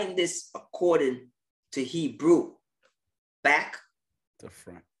am writing this according to Hebrew. Back to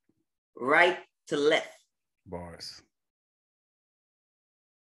front. Right to left. Bars.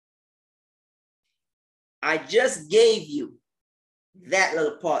 I just gave you that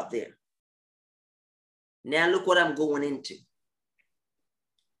little part there. Now look what I'm going into.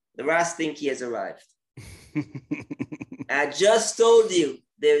 The last thing he has arrived. I just told you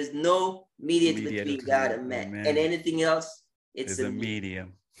there is no mediator between God and man. And anything else, it's a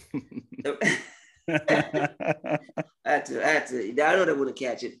medium. I had to. I know they wouldn't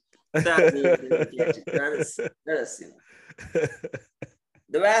catch it. Stop me. They wouldn't catch it. Let us see.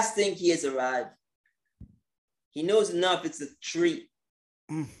 The last thing he has arrived. He knows enough. It's a tree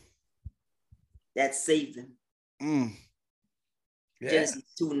that saved him. Yeah. Genesis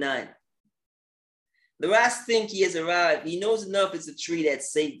 2:9. The last thing he has arrived. He knows enough. It's a tree that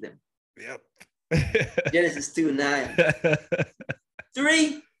saved him. Yep. Genesis 2:9.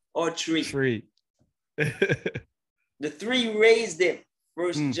 3 or tree. Tree. The 3 raised him.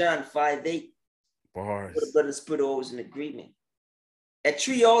 1 John 5:8. Bars. The blood and spirit always in agreement. A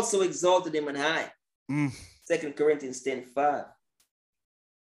tree also exalted him on high. 2 Corinthians 10:5.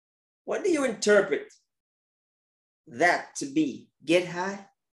 What do you interpret that to be? Get high?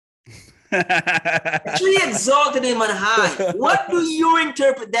 A tree exalted him on high. What do you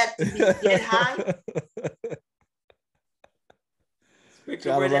interpret that to be? Get high?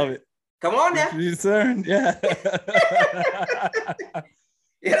 Gotta love it. Come on now. Concerned, yeah.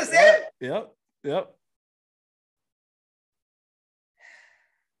 You understand? Yep.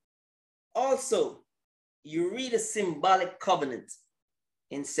 Also, you read a symbolic covenant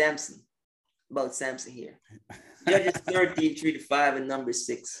in Samson, about Samson here. Judges 13, 3-5, and Numbers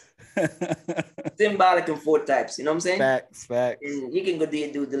 6. Symbolic in 4 types. You know what I'm saying? Facts. And you can go do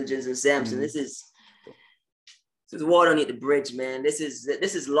your due diligence in Samson. This is water underneath the bridge, man. This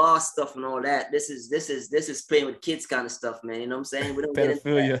is law stuff and all that. This is playing with kids kind of stuff, man. You know what I'm saying? We don't get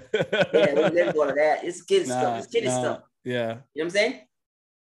into that. Yeah, we don't get into all of that. It's kids stuff. It's kiddie stuff. Yeah. You know what I'm saying?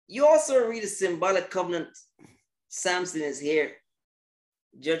 You also read a symbolic covenant. Samson is here.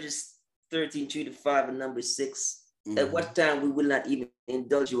 Judges 13, 3-5, and Numbers 6. At what time we will not even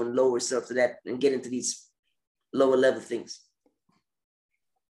indulge you and lower ourselves to that and get into these lower level things.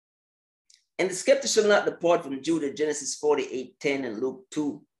 And the scepter shall not depart from Judah, Genesis 48:10 and Luke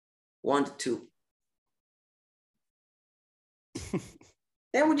 2:1-2.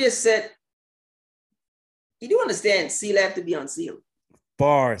 Then we just said, you do understand, seal have to be unsealed.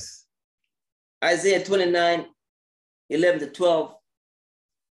 Bars. Isaiah 29:11-12.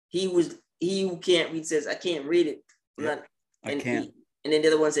 He who can't read says, I can't read it. I can't. And then the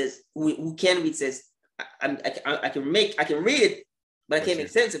other one says, who can read says, I can read it, but I can't make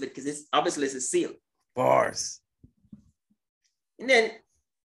sense of it because it's obviously it's a seal. Bars. And then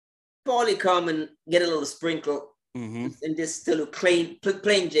Paulie come and get a little sprinkle and just still plain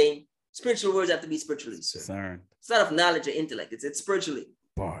Jane. Spiritual words have to be spiritually discerned. It's not of knowledge or intellect. It's spiritually.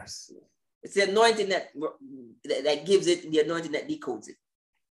 Bars. It's the anointing that gives it, the anointing that decodes it.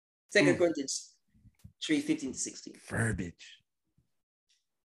 2 Corinthians 3:15-16. Verbiage.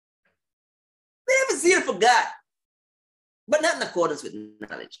 They have a zeal for God, but not in accordance with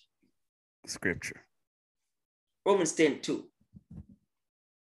knowledge. Scripture. Romans 10:2.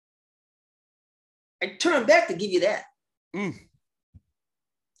 I turn back to give you that.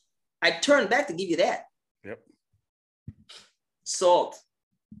 I turn back to give you that. Yep. Salt.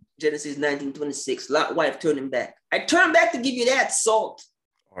 Genesis 19:26. Lot wife turning back. I turn back to give you that salt.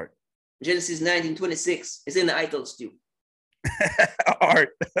 Art. Genesis 19:26. It's in the idol stew. Art.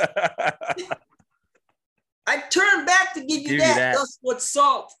 I turn back to give you that. That's what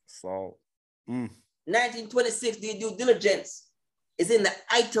salt. Salt. 19:26. Do you due diligence? It's in the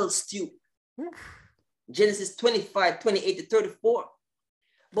idol stew. Genesis 25:28-34.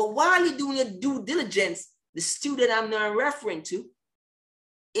 But while you're doing your due diligence, the stew that I'm now referring to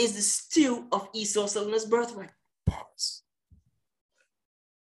is the stew of Esau selling his birthright. Pause.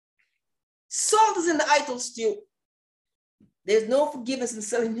 Salt is in the idol stew. There's no forgiveness in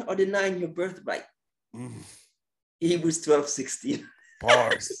selling or denying your birthright. Hebrews 12:16.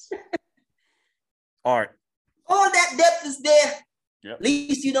 Pause. Art. All that depth is there. Yep. At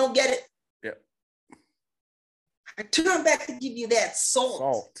least you don't get it. Yep. I turn back to give you that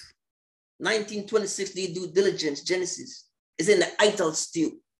salt. 19:26, do you due diligence? Genesis is in the idol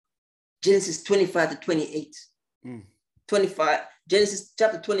stew. Genesis 25-28. 25. Genesis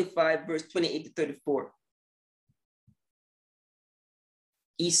chapter 25, verse 28-34.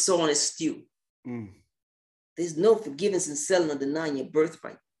 Esau and his stew. There's no forgiveness in selling or denying your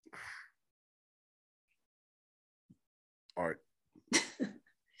birthright. Art.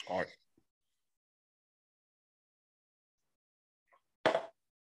 Art.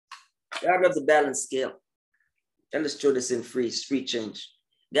 God loves a balanced scale. And let's show this in free change.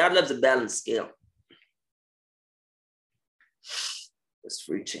 God loves a balanced scale. That's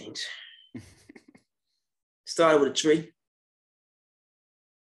free change. Started with a tree.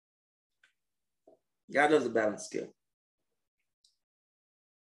 God loves a balanced scale.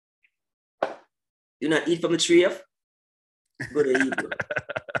 Do not eat from the tree of good or evil.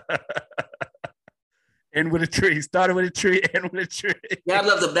 End with a tree. Started with a tree, end with a tree. God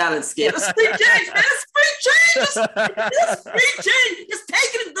loves a balanced scale. It's free change, man. It's free change. It's free change. Just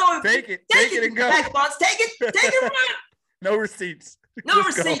take it and go. Take it and go. Back bonds. Take it and run. No receipts. No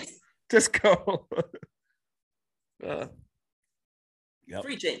Just receipts. Go. Just go. Yep.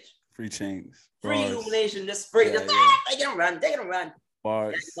 Free change. Free change. Free Bars. illumination. Just free. Yeah, Just, yeah. Take it and run. Take it and run.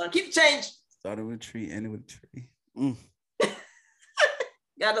 Bars. Keep the change. Started with a tree, ended with a tree.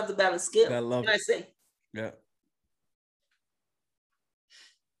 God loves the balanced scale. God love what can I say? Yeah.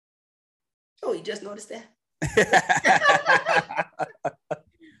 Oh, you just noticed that?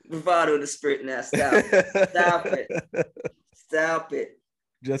 Bravado in the spirit now. Stop it. Stop it. Stop it.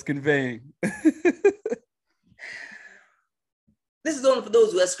 Just conveying. This is only for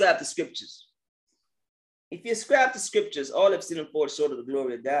those who ascribe to scriptures. If you ascribe to scriptures, all have sinned and fall short of the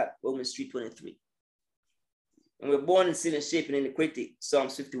glory of God. Romans 3:23. And we're born in sin and shaped in iniquity.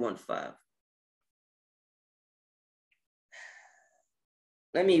 Psalms 51:5.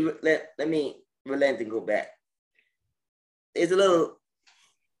 Let me relent and go back. There's a little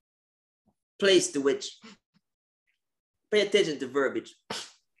place to which pay attention to verbiage.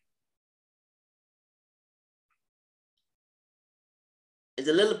 There's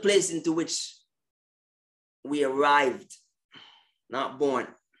a little place into which we arrived, not born.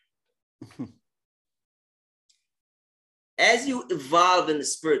 As you evolve in the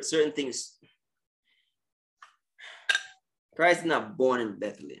spirit, certain things. Christ is not born in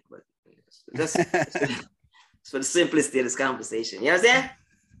Bethlehem, but just for the simplicity of this conversation. You understand?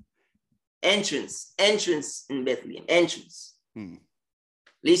 Entrance in Bethlehem, entrance. At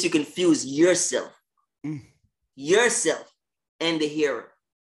least you confuse yourself, yourself and the hearer.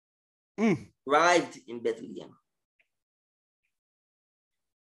 Arrived in Bethlehem.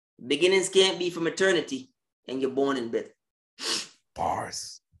 Beginnings can't be from eternity, and you're born in Bethlehem.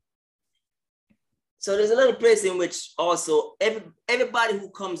 Bars. So there's a little place in which also everybody who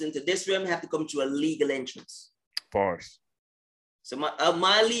comes into this realm have to come to a legal entrance. Bars. So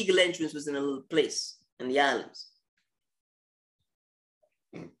my legal entrance was in a little place in the islands.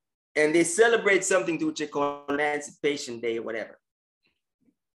 And they celebrate something to which they call Emancipation Day or whatever.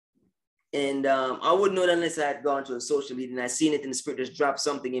 And I wouldn't know that unless I had gone to a social meeting and I seen it in the spirit just drop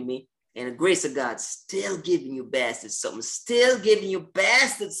something in me. And the grace of God still giving you bastards something. Still giving you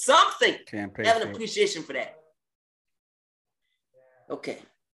bastards something. Have an appreciation for that. Okay.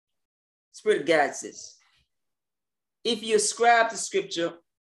 Spirit of God says, if you ascribe to scripture,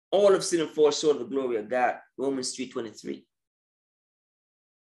 all of sin and fall short of the glory of God. Romans 3:23.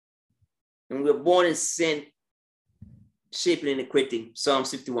 And we're born in sin, shaped in iniquity. Psalm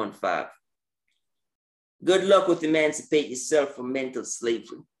 51:5. Good luck with emancipate yourself from mental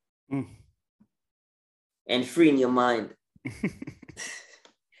slavery and freeing your mind. Do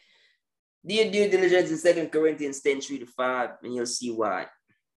your due diligence in 2 Corinthians 10:3-5, and you'll see why.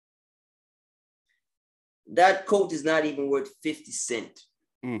 That coat is not even worth 50 cents.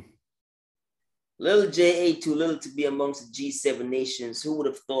 Little J.A. too little to be amongst the G7 nations. Who would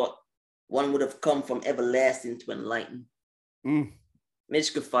have thought one would have come from everlasting to enlighten?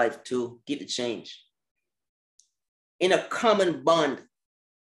 Mishka 5:2, keep the change. In a common bond,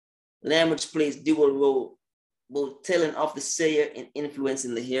 language plays dual role, both telling of the sayer and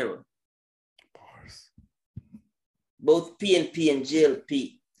influencing the hearer. Both PNP and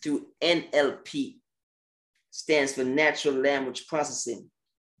GLP through NLP stands for natural language processing.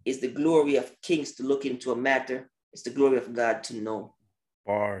 It's the glory of kings to look into a matter. It's the glory of God to know.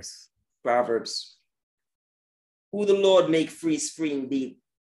 Bars. Proverbs. Who the Lord make free is free indeed.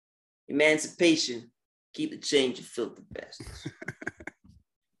 Emancipation, keep the change, you filthy bastards.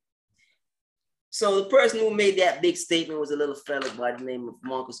 So the person who made that big statement was a little fella by the name of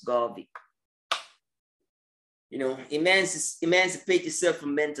Marcus Garvey. You know, emancipate yourself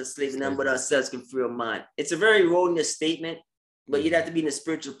from mental slavery, none but ourselves can free our mind. It's a very erroneous statement, but you'd have to be in a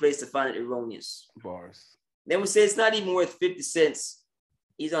spiritual place to find it erroneous. Bars. Then we say it's not even worth 50 cents.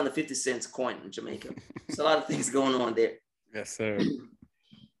 He's on the 50 cents coin in Jamaica. There's a lot of things going on there. Yes, sir.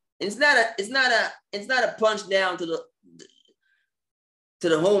 It's not a punch down to the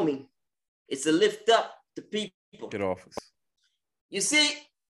homie. It's a lift up to people. Get off us. You see,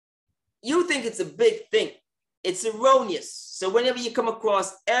 you think it's a big thing. It's erroneous. So whenever you come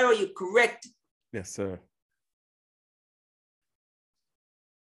across error, you correct it. Yes, sir.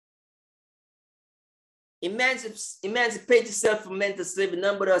 Emancipate yourself from mental slavery.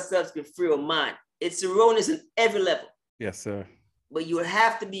 None but ourselves can free our mind. It's erroneous in every level. Yes, sir. But you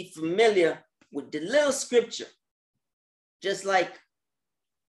have to be familiar with the little scripture, just like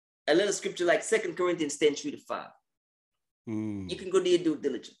a little scripture like 2 Corinthians 10, 3-5. You can go do your due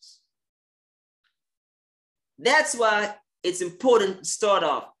diligence. That's why it's important to start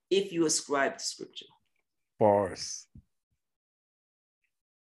off if you ascribe to scripture. Bars.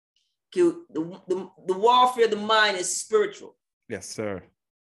 The warfare of the mind is spiritual. Yes, sir.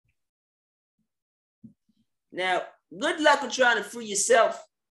 Now, good luck with trying to free yourself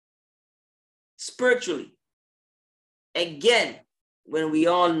spiritually. Again, when we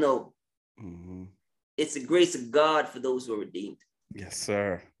all know it's the grace of God for those who are redeemed. Yes,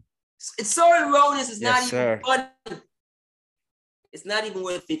 sir. It's so erroneous, it's Yes, not even funny. It's not even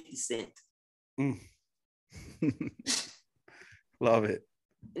worth 50 cents. Love it.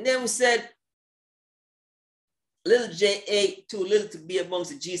 And then we said, little J.A. too little to be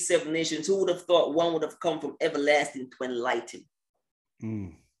amongst the G7 nations. Who would have thought one would have come from everlasting to enlighten?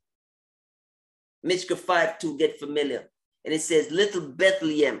 Mishka 5:2, get familiar. And it says, little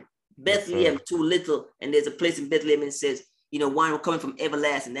Bethlehem. Bethlehem, yes, too little. And there's a place in Bethlehem and it says, one coming from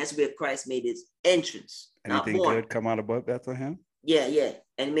everlasting. That's where Christ made his entrance. Anything good come out of Bethlehem? Yeah.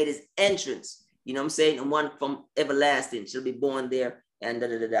 And made his entrance. You know what I'm saying? And one from everlasting shall be born there. And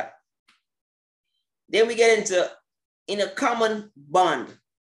da-da-da-da. Then we get into in a common bond.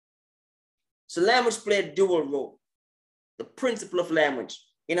 So language plays a dual role. The principle of language.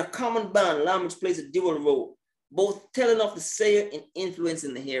 In a common bond, language plays a dual role, both telling of the sayer and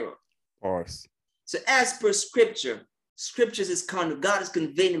influencing the hearer. Of course. So as per scripture, scriptures is God has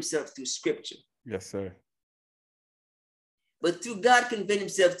conveyed himself through scripture. Yes, sir. But through God conveying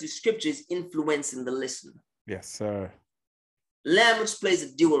himself through scripture is influencing the listener. Yes, sir. Language plays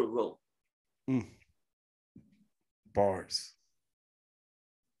a dual role. Bars.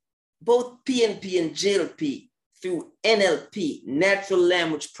 Both PNP and JLP through NLP, natural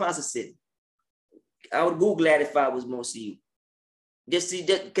language processing. I would Google that if I was most of you. Just see,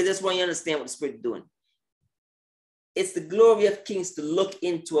 because that's why you understand what the Spirit is doing. It's the glory of kings to look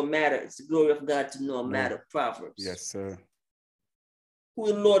into a matter. It's the glory of God to know a matter. Proverbs. Yes, sir. Who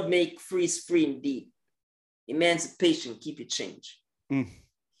the Lord make free is free indeed. Emancipation, keep your change.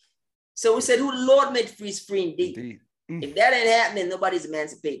 So we said, who the Lord made free is free indeed. If that ain't happening, nobody's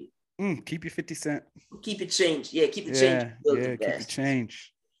emancipated. Keep your 50 cents. Keep your change. Yeah, keep your change. Yeah, keep your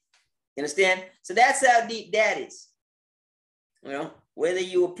change. You understand? So that's how deep that is. Whether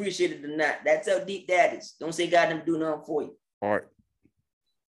you appreciate it or not, that's how deep that is. Don't say God didn't do nothing for you. All right.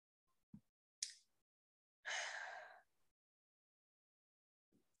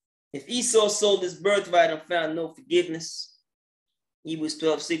 If Esau sold his birthright and found no forgiveness, Hebrews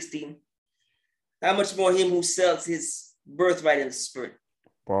 12:16, how much more him who sells his birthright in the spirit?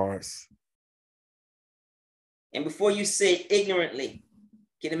 Bars. And before you say ignorantly,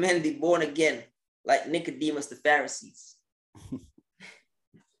 can a man be born again like Nicodemus the Pharisees?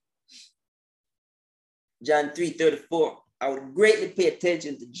 John 3:34. I would greatly pay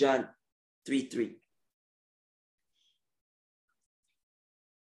attention to John 3:3.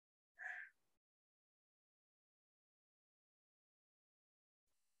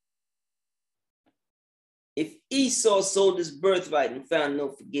 If Esau sold his birthright and found no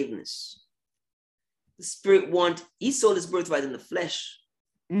forgiveness, the Spirit he sold his birthright in the flesh.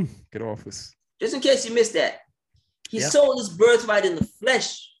 Get off us. Just in case you missed that. He sold his birthright in the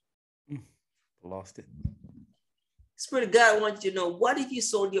flesh. Lost it. Spirit of God wants you to know, what if you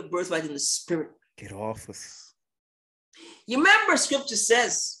sold your birthright in the spirit? Get off us. You remember scripture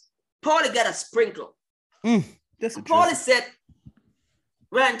says, Paul got a sprinkle. Paul said,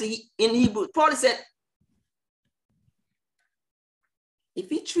 in Hebrew, Paul said, if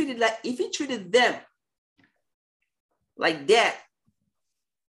he treated them like that,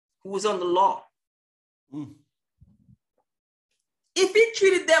 who was on the law. If he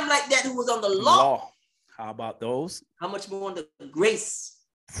treated them like that, who was on the law. How about those? How much more on the grace?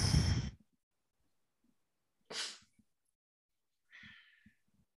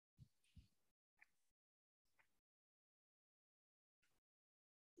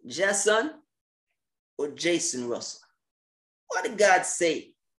 Jason or Jason Russell? What did God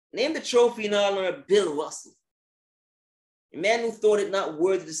say? Name the trophy in honor of Bill Russell, a man who thought it not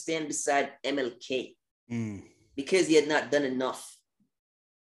worthy to stand beside MLK because he had not done enough.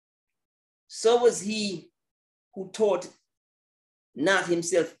 So was he who taught not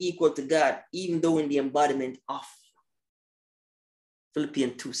himself equal to God, even though in the embodiment of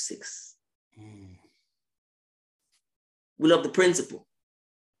Philippians 2:6. We love the principle.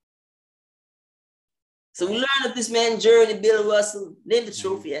 So we learn of this man's journey, Bill Russell, name the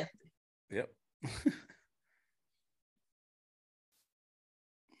trophy after. Yep.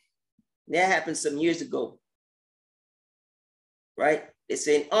 That happened some years ago. Right? They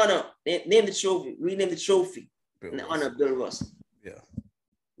say in honor, name the trophy, rename the trophy in honor of Bill Russell. Yeah.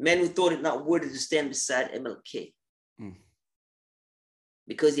 Men who thought it not worthy to stand beside MLK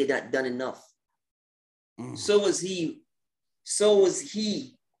because he had not done enough. So was he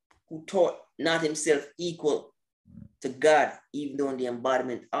who taught not himself equal to God, even though in the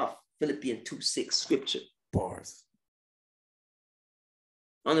embodiment of Philippians 2:6 scripture. Bars.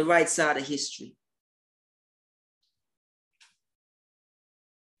 On the right side of history.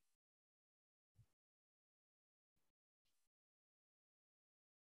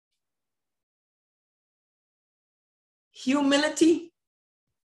 Humility.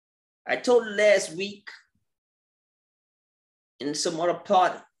 I told you last week in some other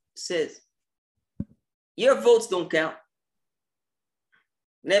part, says, your votes don't count.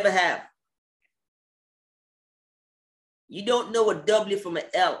 Never have. You don't know a W from an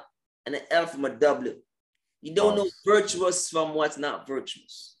L and an L from a W. You don't know virtuous from what's not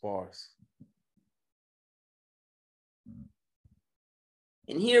virtuous. Bars.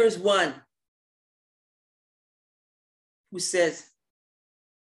 And here is one who says,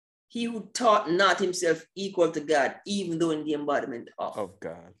 he who taught not himself equal to God, even though in the embodiment of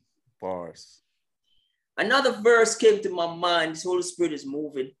God. Bars. Another verse came to my mind. This Holy Spirit is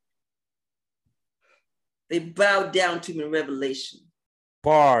moving. They bowed down to him in Revelation.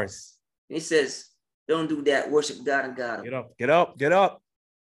 Bars. And he says, don't do that. Worship God and God. Get up, get up, get up.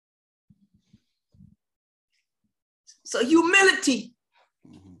 So humility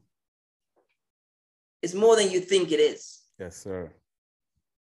is more than you think it is. Yes, sir.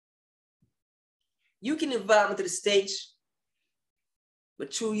 You can invite me to the stage,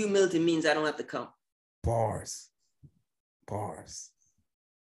 but true humility means I don't have to come. Bars. Bars.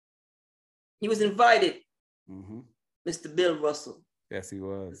 He was invited, Mr. Bill Russell. Yes, he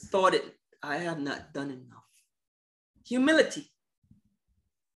was. Thought it, I have not done enough. Humility.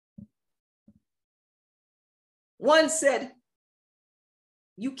 One said,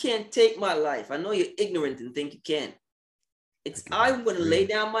 you can't take my life. I know you're ignorant and think you can. It's I who going to lay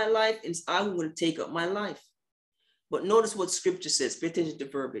down my life, and it's I who going to take up my life. But notice what scripture says. Pay attention to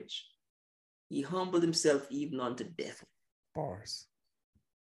verbiage. He humbled himself even unto death. Bars.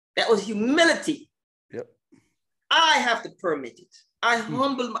 That was humility. Yep. I have to permit it. I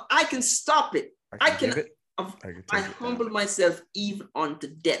can stop it. I humble myself even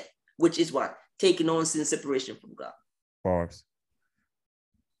unto death, which is what? Taking on sin, separation from God. Bars.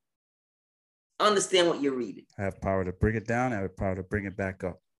 Understand what you're reading. I have power to bring it down. I have power to bring it back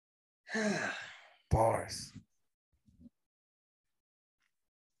up. Bars.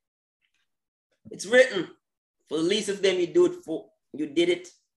 It's written, for the least of them you do it for, you did it.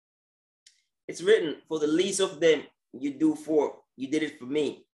 It's written, for the least of them you did it for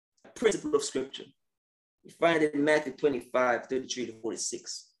me. A principle of scripture. You find it in Matthew 25, 33 to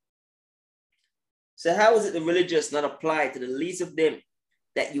 46. So how is it the religious not applied to the least of them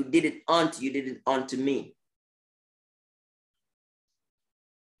that you did it unto me?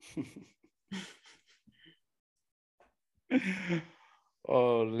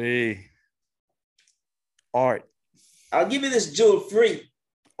 Holy. Art. I'll give you this jewel free.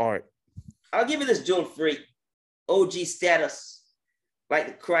 Art. I'll give you this jewel free. OG status, like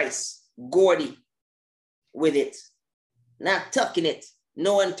the Christ, gaudy with it, not tucking it,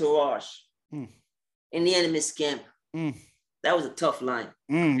 no entourage in the enemy's camp. That was a tough line.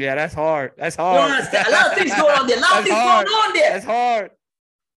 Yeah, that's hard. That's hard. You don't understand. A lot of things going on there. That's hard.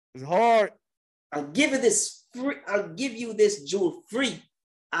 It's hard. I'll give you this free. I'll give you this jewel free.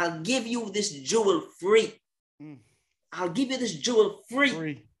 I'll give you this jewel free. I'll give you this jewel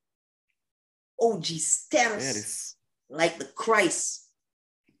free. OG status, like the Christ,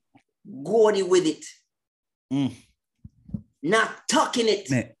 gaudy with it, not tucking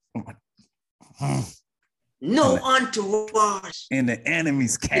it. No entourage. In the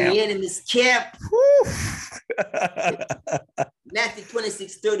enemy's camp. Matthew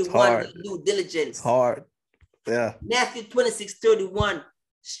 26:31, due diligence. It's hard. Yeah. Matthew 26:31,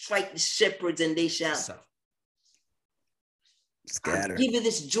 strike the shepherds and they shall scatter. I'll give you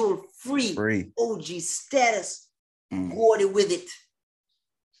this jewel free. OG status, gaudy with it,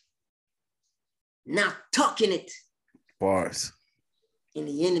 not tucking it. Bars. In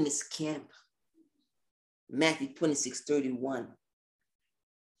the enemy's camp. Matthew 26:31.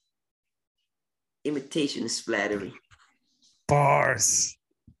 Imitation is flattery. Bars.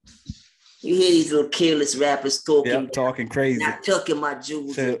 You hear these little careless rappers talking. Yep, talking crazy. Not tucking my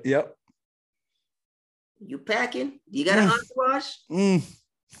jewels. Yep. You packing? You got an entourage?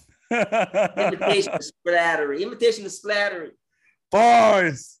 Imitation is flattery. Imitation is flattery.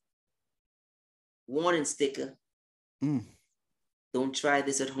 Bars. Warning sticker. Don't try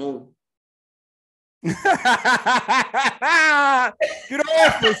this at home. Get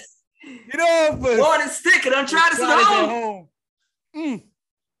off us. Get off us. Warning sticker. Don't try this at home.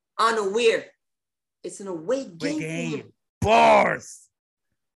 Unaware. It's an away game. Bars.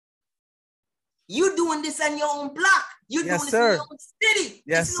 You doing this on your own block. You doing this in your own city.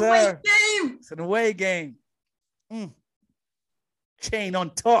 Yes, it's an away game. It's an away game. Chain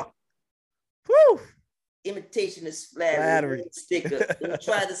on top. Woo. Imitation is flattery. Sticker. Don't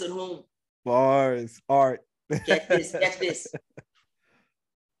try this at home. Bars. Art. Catch this. Catch this.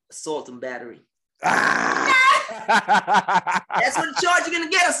 Assault and battery. That's what charge you're gonna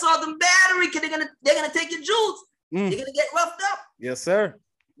get. Assault and battery. Cause they're gonna take your jewels. They're gonna get roughed up. Yes, sir.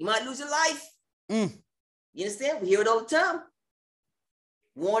 You might lose your life. You understand? We hear it all the time.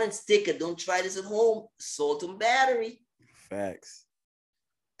 Warning sticker. Don't try this at home. Assault and battery. Facts.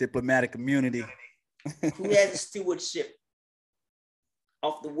 Diplomatic immunity. Who has a stewardship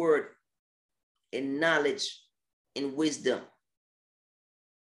of the word in knowledge and wisdom?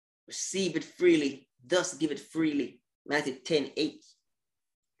 Receive it freely, thus give it freely. Matthew 10:8.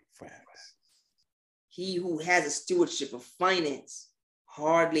 Facts. He who has a stewardship of finance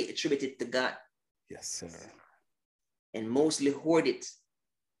hardly attributed to God. Yes, sir. And mostly hoard it.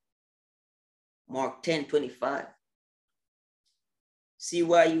 Mark 10:25. See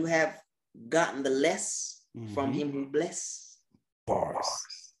why you have gotten the less from him who bless. Bars.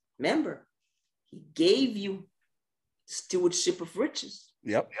 Remember, he gave you the stewardship of riches.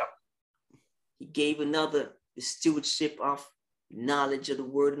 Yep. He gave another the stewardship of knowledge of the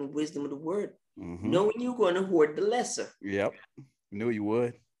word and wisdom of the word. Knowing you're going to hoard the lesser. Yep. Knew you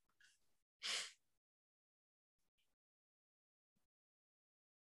would.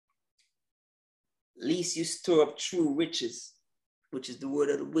 Least you store up true riches, which is the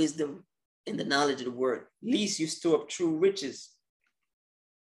word of the wisdom and the knowledge of the word. Least you store up true riches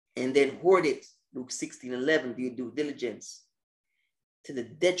and then hoard it. Luke 16:11, do your due diligence to the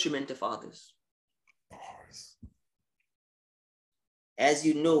detriment of others. As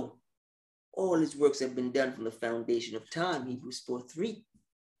you know, all his works have been done from the foundation of time, Hebrews 4:3.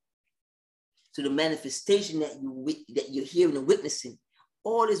 So the manifestation that you're hearing and witnessing,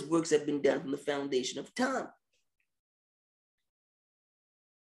 all his works have been done from the foundation of time.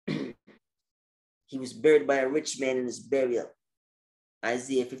 He was buried by a rich man in his burial.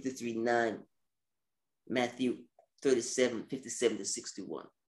 Isaiah 53:9, Matthew 37:57-61.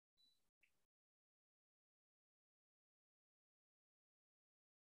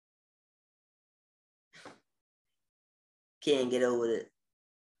 Can't get over the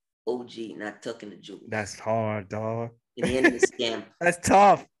OG not tucking the jewel. That's hard, dog. In the enemy's camp. That's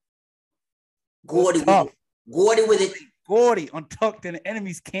tough. Gordy with it. Gordy with it. Gordy untucked in the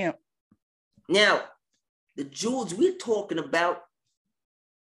enemy's camp. Now, the jewels we're talking about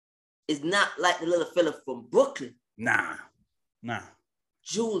is not like the little fella from Brooklyn. Nah.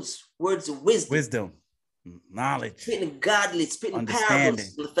 Jewels, words of wisdom. Wisdom, knowledge. Spitting godly, spitting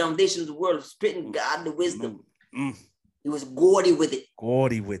parables from the foundation of the world, spitting godly wisdom. He was Gordy with it.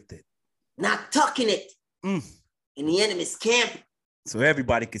 Gordy with it. Not tucking it in the enemy's camp. So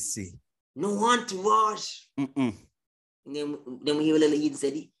everybody could see. No entourage. And then we hear a little Eden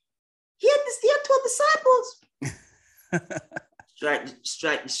said, he had 12 disciples.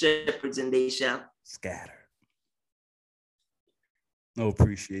 Strike the shepherds and they shall scatter. No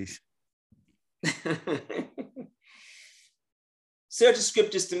appreciation. Search the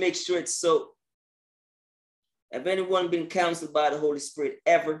scriptures to make sure it's so. Have anyone been counseled by the Holy Spirit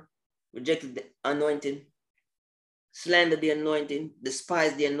ever? Rejected the anointing, slandered the anointing,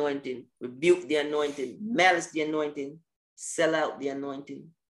 despised the anointing, rebuked the anointing, malice the anointing, sell out the anointing?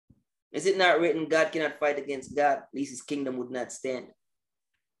 Is it not written, God cannot fight against God, at least his kingdom would not stand?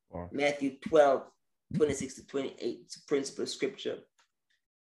 Wow. Matthew 12:26-28. It's a principle of scripture.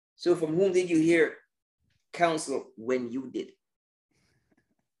 So from whom did you hear counsel when you did?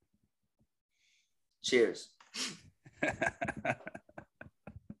 Cheers.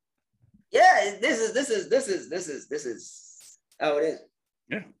 Yeah, this is how it is.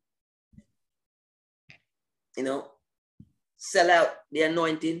 Yeah. You know, sell out the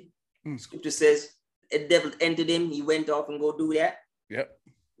anointing. Scripture says a devil entered him, he went off and go do that. Yep.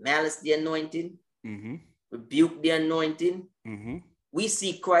 Malice the anointing. Rebuke the anointing. We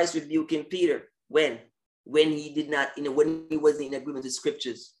see Christ rebuking Peter when he did not, when he wasn't in agreement with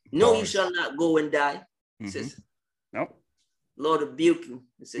scriptures. No, you shall not go and die. He says, no. Lord rebuke him.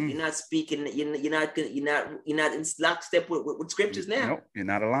 He said, you're not speaking, you're not in lockstep with scriptures now. No, you're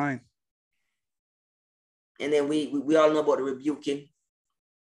not aligned. And then we all know about the rebuking.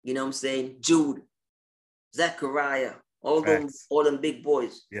 You know what I'm saying? Jude, Zechariah, Facts. all them big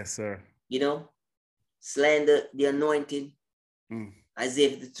boys. Yes, sir. You know, slander the anointing. Mm. Isaiah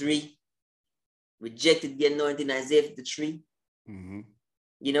 53. Rejected the anointing. Isaiah 53. Mm-hmm.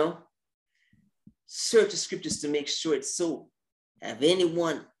 You know, search the scriptures to make sure it's so. Have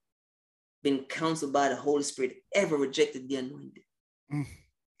anyone been counseled by the Holy Spirit ever rejected the anointing? Mm.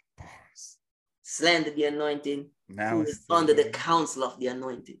 Slandered the anointing, Now who it's is under the counsel of the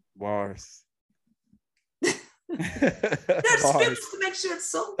anointing. Bars. There's scriptures to make sure it's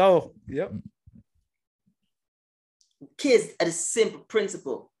so. Oh, yep. Kids, at a simple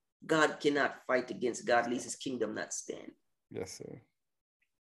principle, God cannot fight against God, lest his kingdom not stand. Yes, sir.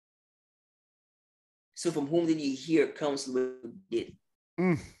 So from whom did you hear counsel with it?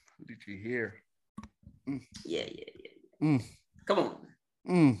 Who did you hear? Yeah. Come on.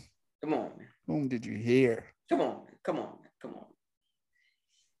 Come on, man. Whom did you hear? Come on.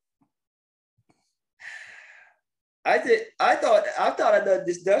 I thought I done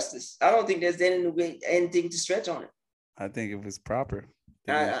this justice. I don't think there's anything to stretch on it. I think it was proper.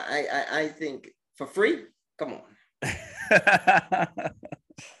 I think for free. Come on.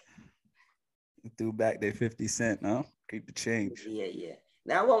 Threw back their 50 cents, no? Keep the change. Yeah.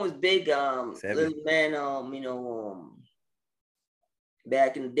 That one was big. Little man,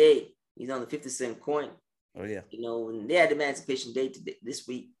 back in the day, he's on the 50-cent coin. Oh yeah. You know, and they had Emancipation Day this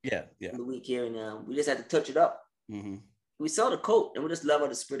week. Yeah. The week here, and we just had to touch it up. Mm-hmm. We saw the quote, and we just love how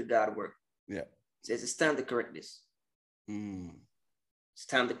the Spirit of God work. Yeah. It says it's time to correct this. It's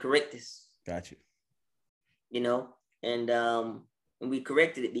time to correct this. Gotcha. You know, and we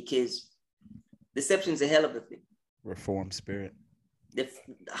corrected it because deception's a hell of a thing. Reform spirit. The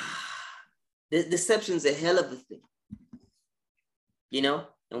deception's a hell of a thing. You know,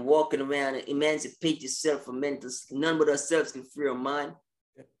 and walking around and emancipate yourself from mental. None but ourselves can free our mind.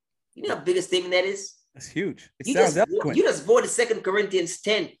 You know how big a statement that is? That's huge. It sounds eloquent. You just voted 2 Corinthians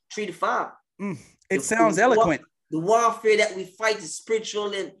 10, 3-5. It sounds eloquent. The warfare that we fight is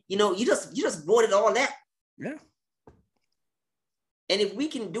spiritual, and you know, you just voted all that. Yeah. And if we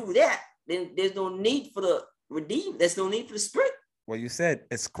can do that, then there's no need for the redeemed. There's no need for the Spirit. Well, you said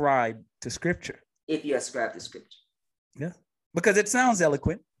ascribe to Scripture. If you ascribe to Scripture. Yeah. Because it sounds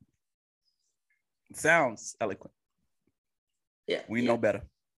eloquent. It sounds eloquent. Yeah. We know better.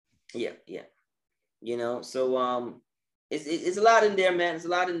 Yeah. You know, so it's a lot in there, man. It's a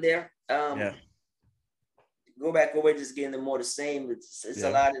lot in there. Yeah. Go back over, just getting the more the same. It's a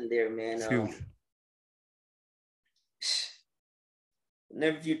lot in there, man. It's huge.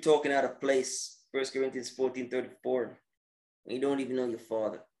 Whenever you're talking out of place, 1 Corinthians 14:34, you don't even know your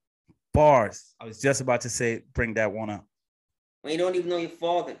father. Bars. I was just about to say, bring that one up. When you don't even know your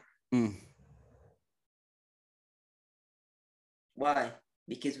father. Why?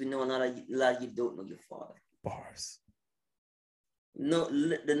 Because we know a lot of you don't know your father. Bars. No,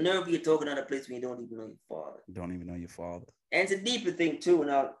 the nerve you're talking out of place when you don't even know your father. Don't even know your father. And it's a deeper thing too.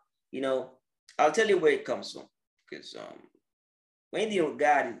 Now, you know, I'll tell you where it comes from. Because when you deal with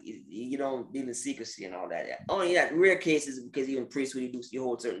God, you don't deal in secrecy and all that. Only that rare cases because you're in priesthood, you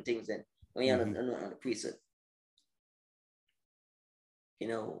hold certain things, and when you're on the priesthood. You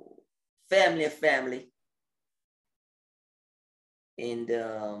know, family. And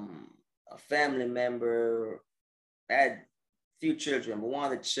a family member had few children, but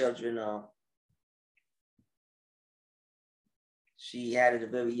one of the children, she had at a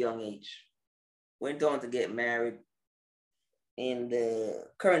very young age. Went on to get married, and the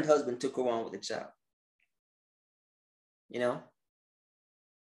current husband took her on with the child. You know?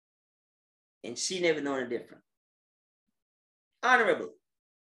 And she never known any different. Honorable.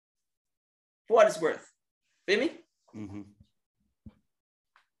 For what it's worth. Feel me?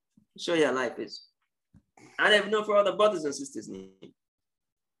 Show you how life is. I never know for other brothers and sisters.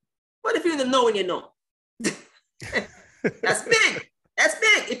 But if you're in the know and you know. That's big. That's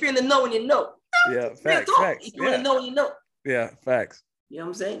big. If you're in the know and you know. Yeah, facts. If you're in the know and you know. Yeah, facts. You know what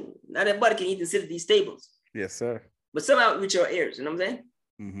I'm saying? Not everybody can even sit at these tables. Yes, sir. But somehow with your ears, you know what I'm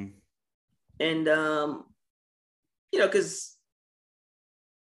saying? And you know, because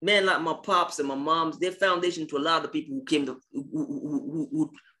men like my pops and my moms, their foundation to a lot of the people who came to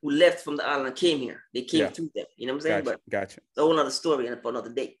who left from the island and came here. They came to them. You know what I'm saying? Gotcha. It's a whole other story and for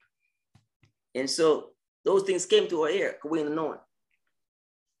another day. And so those things came to our ear because we didn't know it.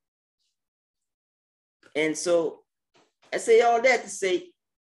 And so I say all that to say,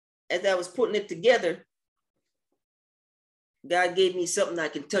 as I was putting it together, God gave me something I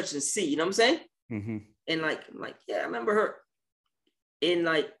can touch and see. You know what I'm saying? And like, yeah, I remember her. And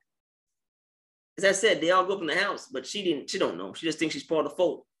like, as I said, they all grew up in the house, but she don't know. She just thinks she's part of the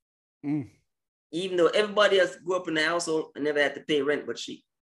fold. Even though everybody else grew up in the household and never had to pay rent, but she.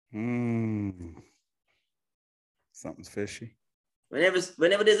 Something's fishy. Whenever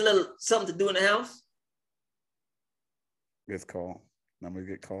there's a little something to do in the house, gets called. Number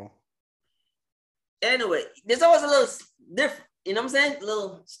get called. Anyway, there's always a little different, you know what I'm saying? A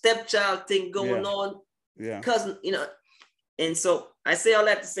little stepchild thing going on. Yeah. Cousin, you know. And so I say all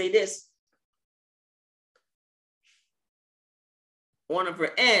that to say this. One of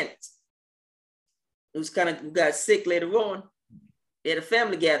her aunts, who got sick later on, they had a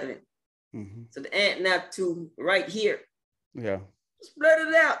family gathering. Mm-hmm. So the aunt now to right here. Yeah. Just blurted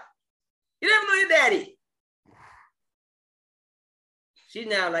it out. You never know your daddy. She's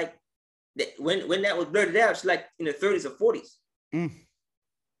now like, when that was blurted out, she's like in her 30s or 40s.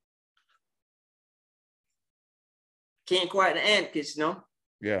 Can't quiet the aunt because, you know.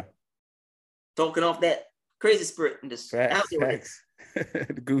 Yeah. Talking off that crazy spirit and just out there with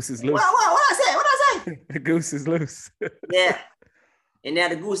it. The goose is loose. What I say? The goose is loose. Yeah. And now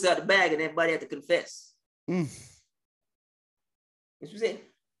the goose out the bag and everybody had to confess. What you saying?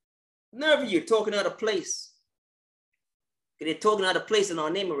 Nerve you talking out of place. They're talking out of place in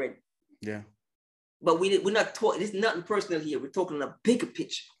our name already. Yeah. But we're not talking, there's nothing personal here. We're talking on a bigger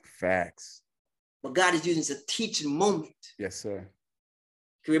picture. Facts. But God is using as a teaching moment. Yes, sir.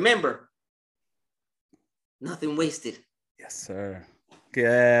 Remember, nothing wasted. Yes, sir.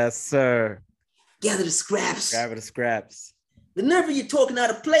 Yes, sir. Gather the scraps. Gather the scraps. The nerve of you talking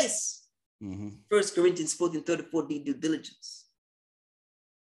out of place. 1 Corinthians 14:34, due diligence.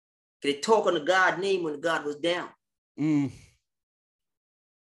 They talk on the God name when God was down. Good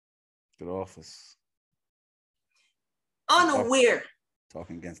office. Unaware.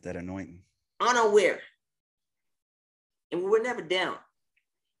 Talking against that anointing. Unaware. And we were never down.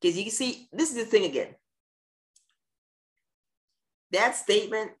 Because you can see, this is the thing again. That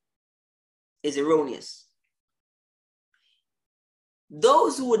statement is erroneous.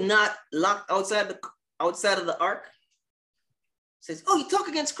 Those who were not locked outside of the ark says, "Oh, you talk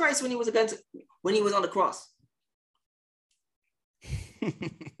against Christ when he was on the cross."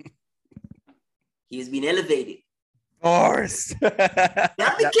 He was being elevated. Of course. Gotta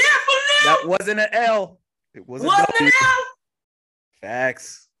be careful now. That wasn't an L. It wasn't an L.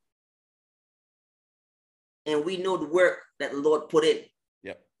 Facts. And we know the work that the Lord put in.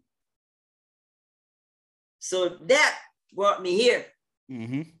 Yep. So that brought me here.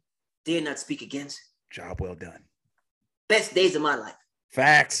 Dare not speak against it. Job well done. Best days of my life.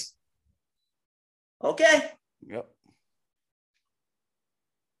 Facts. Okay. Yep.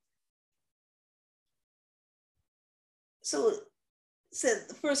 So it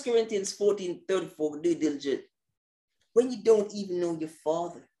says 1 Corinthians 14:34, due diligent. When you don't even know your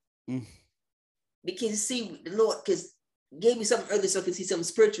father. Because you see, the Lord gave me something earlier so I can see something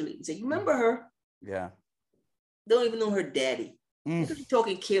spiritually. He said, you remember her? Yeah. Don't even know her daddy. Look at you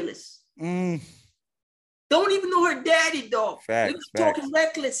talking careless. Don't even know her daddy, dog. Facts. Look at you talking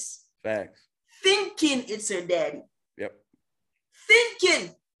reckless. Facts. Thinking it's her daddy. Yep.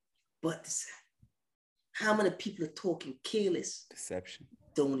 Thinking. But how many people are talking careless? Deception.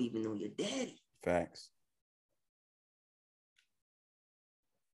 Don't even know your daddy. Facts.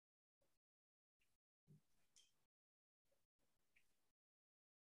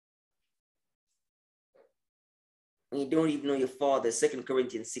 When you don't even know your father, 2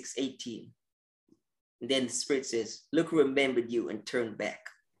 Corinthians 6:18. And then the Spirit says, look who remembered you and turned back.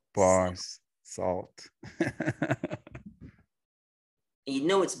 Bars. Salt. And you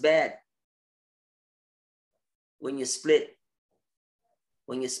know it's bad when you split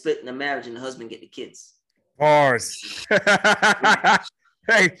in a marriage and the husband get the kids. Bars.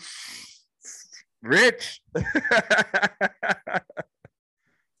 Hey, Rich.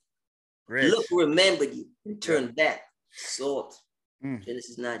 Rich. Look who remembered you and turned back. Salt.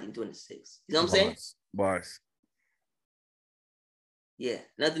 Genesis 19:26. You know what I'm saying? Bars. Yeah,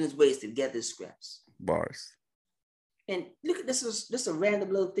 nothing is wasted. Get the scraps. Bars. And look at this was just a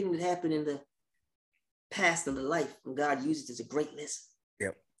random little thing that happened in the past of the life, and God used it as a great lesson.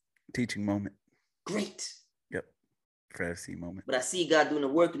 Yep. Teaching moment. Great. Yep. Fantasy moment. But I see God doing the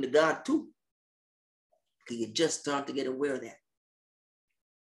work in the God too. Because you just start to get aware of that.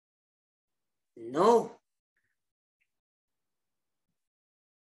 No.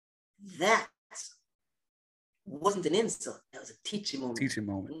 That wasn't an insult. That was a teaching moment. Teaching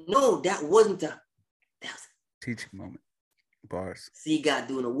moment. No, that wasn't that was a teaching moment. Bars. See God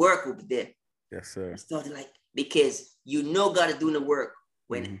doing the work over there. Yes, sir. Started because you know God is doing the work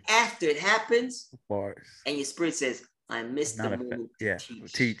when after it happens, bars. And your spirit says, I missed the moment to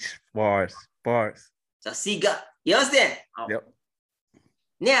teach. Bars. So I see God. You understand? Yep.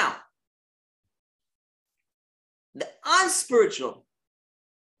 Now, The unspiritual,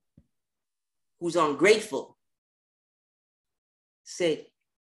 who's ungrateful, said,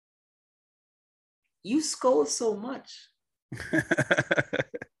 you scold so much.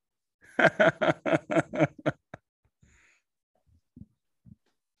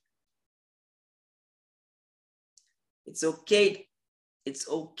 It's okay. It's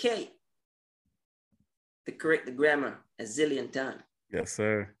okay to correct the grammar a zillion times. Yes,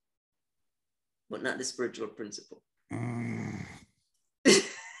 sir. But not the spiritual principle.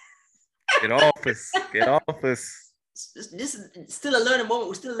 Get off us. Get off us. This is still a learning moment.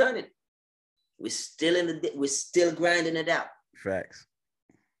 We're still learning. We're still grinding it out. Facts.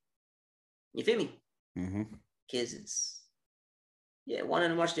 You feel me? Mm-hmm. Kids, it's one of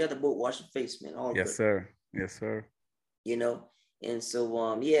them watch the other boat, wash the face, man. All yes, good. Sir. Yes, sir. You know, and so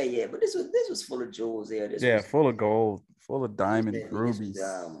but this was full of jewels there. This was full of gold, full of diamonds, rubies.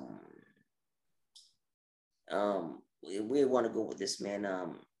 We want to go with this, man.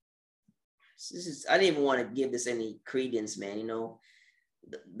 This is, I didn't even want to give this any credence, man. You know,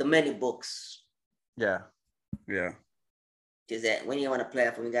 the many books. Yeah. Is that when you're on a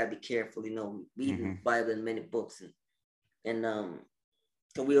platform, you gotta be careful. You know, reading the Bible and many books, and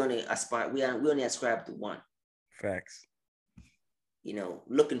because we only ascribe to one. Facts. You know,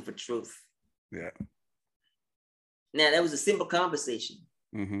 looking for truth. Yeah. Now that was a simple conversation,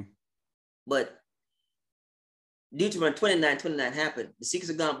 but Deuteronomy 29 happened. The secrets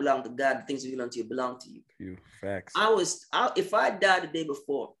of God belong to God. The things that belong to you belong to you. Facts. If I died the day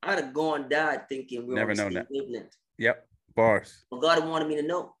before, I'd have died thinking we're never on the known same that. wavelength. Yep. Bars. But God wanted me to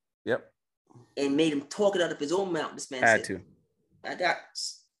know. Yep. And made him talk it out of his own mouth. This man Had said, to. I got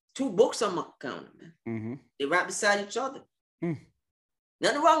 2 books on my counter, man. They're right beside each other.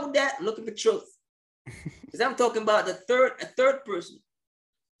 Nothing wrong with that. Looking for truth. Because I'm talking about a third person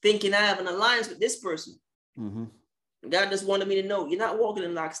thinking I have an alliance with this person. God just wanted me to know you're not walking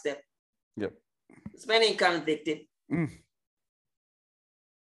in lockstep. Yep. This man ain't convicted.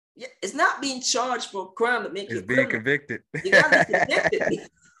 Yeah, it's not being charged for a crime that makes you being convicted. You gotta be convicted.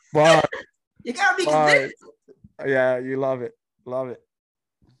 Bars. You gotta be convicted. Yeah, you love it. Love it.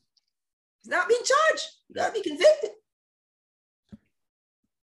 It's not being charged. You gotta be convicted.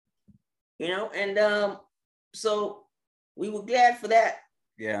 You know, and so we were glad for that.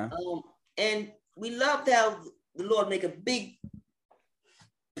 Yeah. And we loved how the Lord make a big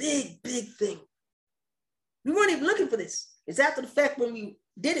thing. We weren't even looking for this. It's after the fact when we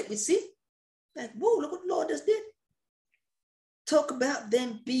did it, we see, like, whoa, look what the Lord just did. Talk about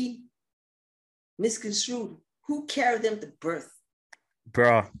them being misconstrued. Who carried them to birth?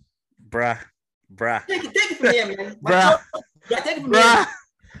 Bruh. Take it from here, man. Bruh. Take it from here.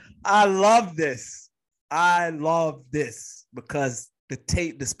 I love this because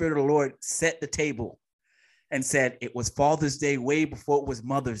the Spirit of the Lord set the table and said it was Father's Day way before it was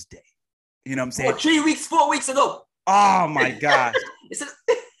Mother's Day. You know what I'm saying? 4 weeks ago. Oh my gosh.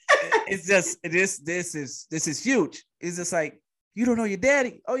 It's just this is huge. It's just like, you don't know your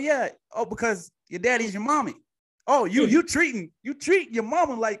daddy. Oh yeah. Oh, because your daddy's your mommy. Oh, you treat your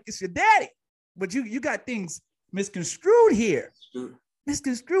mama like it's your daddy, but you got things misconstrued here.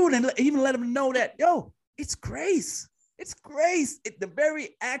 Misconstrued, and even let them know that, yo, it's grace. It's grace. The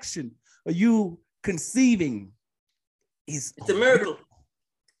very action of you conceiving is a miracle.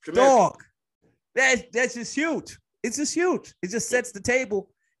 Dog. That's just huge. It's just huge. It just sets the table.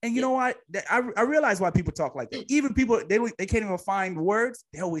 And you know what? I realize why people talk like that. Even people, they can't even find words.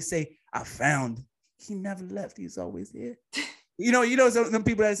 They always say, I found. He never left. He's always here. You know, some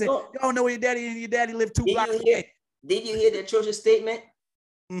people that say, you don't know where your daddy lived 2 blocks away. Did you hear the atrocious statement?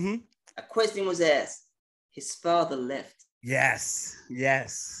 A question was asked. His father left. Yes.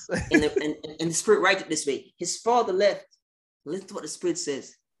 and the Spirit writes it this way. His father left. Listen to what the Spirit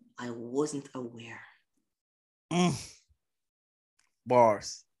says. I wasn't aware.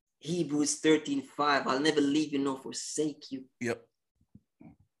 Bars. Hebrews 13:5. I'll never leave you nor forsake you. Yep.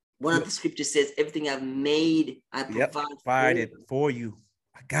 One of the scriptures says, everything I've made, I provided for you.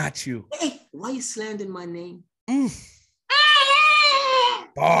 I got you. Hey, why are you slandering my name?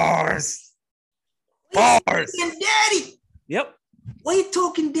 Bars. Daddy. Yep. Why are you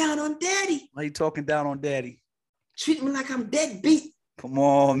talking down on daddy? Treat me like I'm deadbeat. Come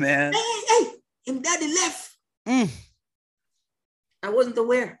on, man. Hey, and daddy left. I wasn't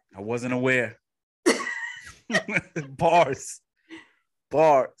aware. Bars.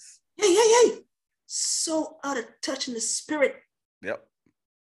 Hey. So out of touch in the spirit. Yep.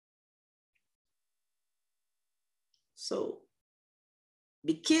 So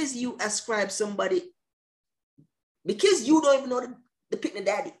because you ascribe somebody, because you don't even know the picnic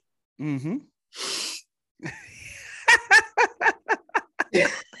daddy.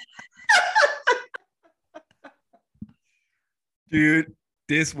 Dude,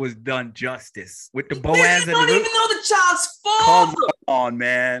 this was done justice with the Man, Boaz you and the don't even Ruth. know the child's Come father. on,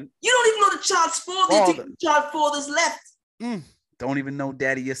 man. You don't even know the child's father. You think the child's father's left. Don't even know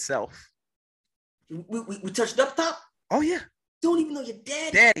daddy yourself. We touched up top. Oh, yeah. Don't even know your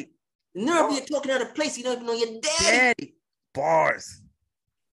daddy. Daddy. The nerve of you talking out of place. You don't even know your daddy. Daddy. Bars.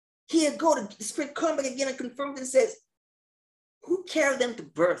 Here go the spirit come back again and confirms and says, who carried them to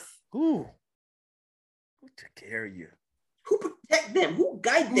birth? Who took care of you? Who protect them? Who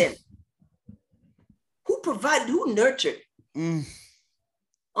guide them? Who provided? Who nurtured?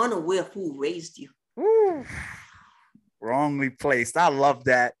 Unaware of who raised you. Wrongly placed. I love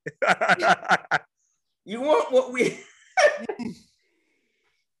that. You want what we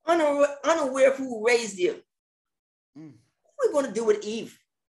unaware of who raised you. What are we going to do with Eve?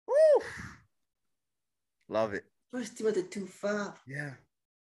 Love it. 1 Timothy 2:5. Yeah.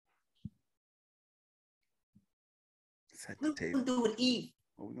 Set What the are we table. going to do with Eve?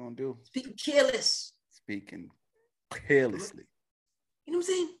 What we gonna do? Speaking careless. Speaking carelessly. You know what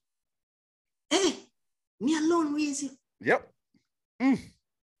I'm saying? Hey, me alone raised you. Yep.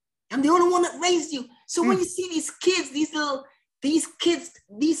 I'm the only one that raised you. So when you see these kids, these little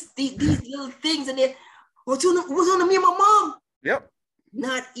things, and they're what's on me and my mom? Yep.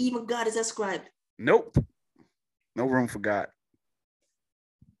 Not even God is ascribed. Nope. No room for God.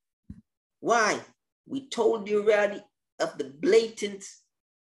 Why? We told you already of the blatant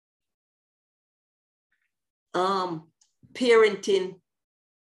parenting.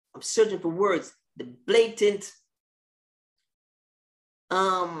 I'm searching for words. The blatant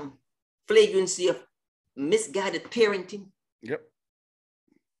flagrancy of misguided parenting. Yep.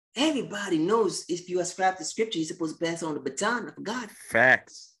 Everybody knows if you ascribe to scripture, you're supposed to pass on the baton of God.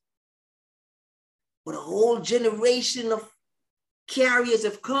 Facts. But a whole generation of carriers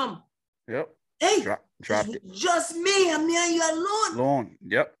have come. Yep. Hey, dropped it. Just me. I'm here, you alone. Alone.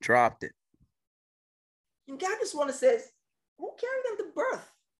 Yep. Dropped it. And God just want to say, who carried them to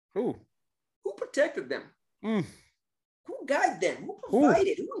birth? Who? Who protected them? Who guided them? Who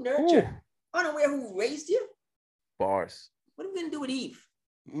provided? Who nurtured? Unaware who raised you? Bars. What are we going to do with Eve?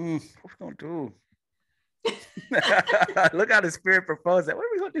 What are we going to do? Look how the spirit proposed that. What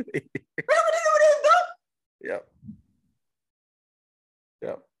are we going to do? What are we going to do with Eve, though? Yep.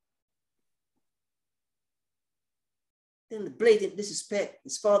 Yep. Then the blatant disrespect.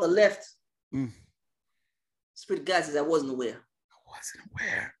 His father left. Spirit of God says, I wasn't aware.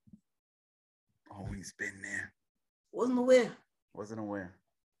 Always been there. Wasn't aware.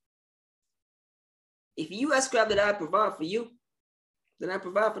 If you ascribe that I provide for you, then I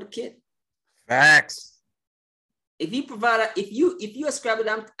provide for the kid. Facts. If you provide, if you ascribe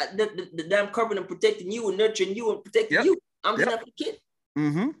that I'm covering and protecting you and nurturing you and protecting you, I'm doing that for the kid.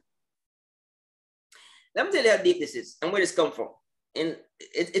 Let me tell you how deep this is and where this comes from. And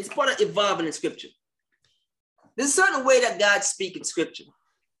it's part of evolving in scripture. There's a certain way that God speaks in scripture.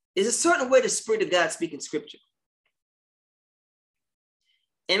 There's a certain way the Spirit of God speaks in scripture.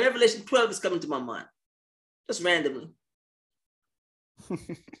 And Revelation 12 is coming to my mind, just randomly.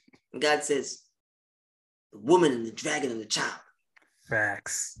 And God says, the woman and the dragon and the child.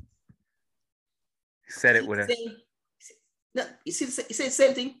 Facts. He said it with her. No, you see, he said the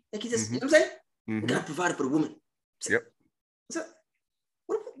same thing. Like he just, you know what I'm saying? God provided for the woman. Yep. So,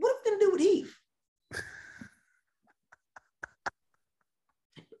 what are we going to do with Eve?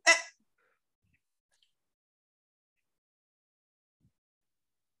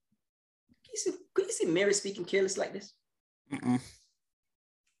 Could you see Mary speaking careless like this?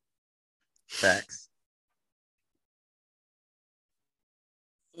 Facts.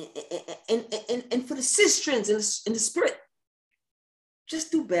 And for the sistrins in the spirit,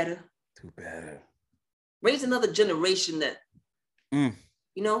 just do better. Do better. Raise another generation that, heard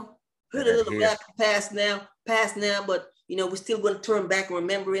a little rap past now, but, we're still going to turn back and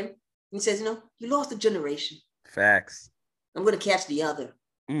remember him. And he says, you lost a generation. Facts. I'm going to catch the other.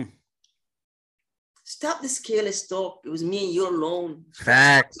 Stop this careless talk. It was me and you alone.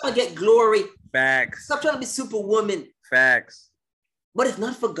 Facts. Stop trying to get glory. Facts. Stop trying to be superwoman. Facts. But if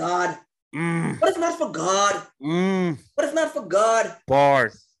not for God. What if not for God? What if not for God?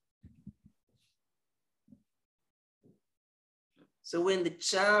 Bars. So when the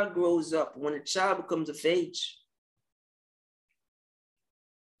child grows up, when the child becomes of age,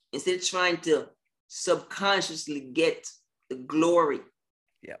 instead of trying to subconsciously get the glory.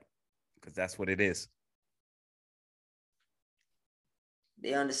 Yeah, because that's what it is.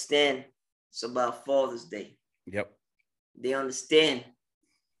 They understand it's about Father's Day. Yep. They understand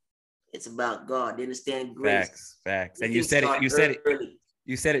it's about God. They understand grace. Facts. And you said it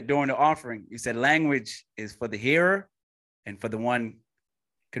You said it during the offering. You said language is for the hearer and for the one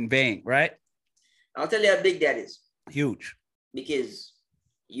conveying, right? I'll tell you how big that is. Huge. Because,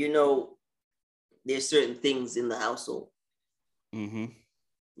 there's certain things in the household. Mm-hmm.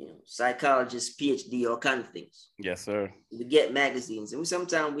 Psychologists, PhD, all kinds of things. Yes, sir. We get magazines, and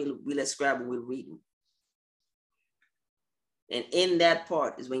sometimes we let scribe and we'll read them. And in that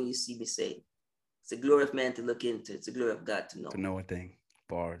part is when you see me say, it's a glory of man to look into. It's a glory of God to know. To know a thing.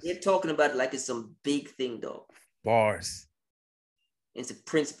 Bars. They're talking about it like it's some big thing, though. Bars. It's a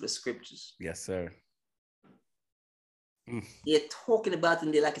principle of scriptures. Yes, sir. They're talking about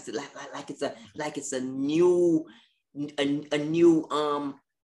them. They're like it's a new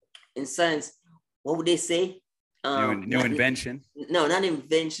in science. What would they say? New invention. No, not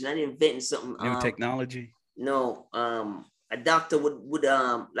invention. Not inventing something. New technology. No. A doctor would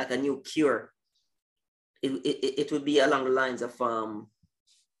like a new cure. It would be along the lines of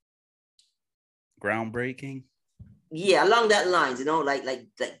groundbreaking. Yeah, along that lines, like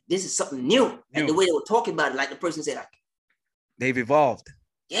this is something new. And the way they were talking about it, like the person said, like, they've evolved.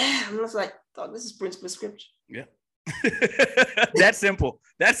 Yeah, I'm just like, oh, this is principle of scripture. Yeah. That's simple.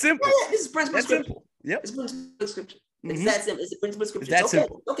 That's simple. Yeah, this is principle of scripture. Simple. Yep. It's principle of scripture. Mm-hmm. It's that simple. It's a principle of scripture. It's that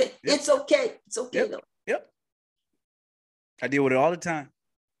simple. Okay. Yep. It's okay. It's okay though. Yep. I deal with it all the time.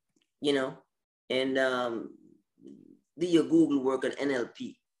 And do your Google work on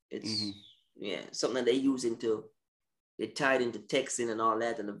NLP. It's something that they use they tied into texting and all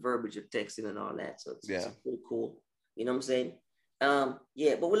that, and the verbiage of texting and all that. So it's pretty cool. You know what I'm saying?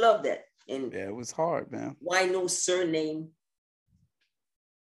 But we love that. And it was hard, man. Why no surname?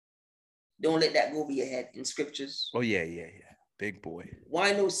 Don't let that go over your head in scriptures. Oh, yeah. Big boy.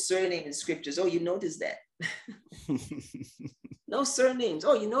 Why no surname in scriptures? Oh, you notice that. No surnames.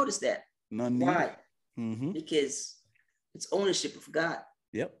 Oh, you notice that. None. Why? Mm-hmm. Because it's ownership of God.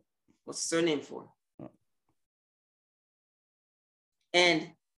 Yep. What's the surname for?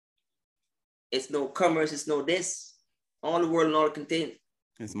 And it's no commerce, it's no this. All the world and all it contains.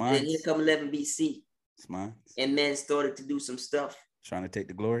 It's mine. Then here come 11 BC. It's mine. And man started to do some stuff. Trying to take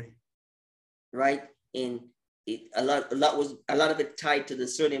the glory. Right? And a lot of it tied to the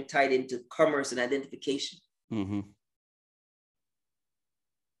surname, tied into commerce and identification. Mm-hmm.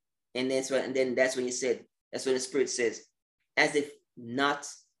 And that's when the Spirit says, as if not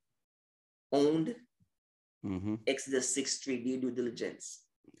owned. Mm-hmm. Exodus 6:3, do your due diligence.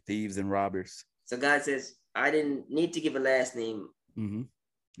 Thieves and robbers. So God says, I didn't need to give a last name. Mm-hmm.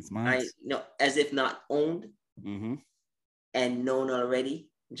 It's mine. As if not owned mm-hmm. and known already.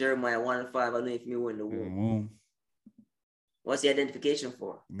 Jeremiah 1:5, I know if you were in the womb. What's the identification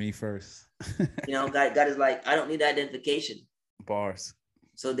for? Me first. God is like, I don't need identification. Bars.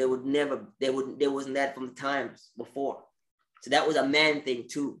 So there wasn't that from the times before. So that was a man thing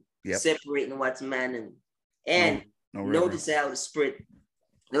too. Yep. Separating what's man and notice how the Spirit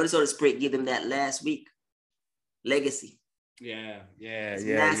gave them that last week. Legacy. Yeah.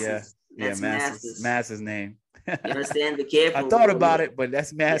 Mass's name. You understand? Be careful. I thought about it, but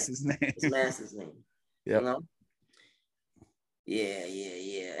that's Mass's name. It's Mass's name. Yeah.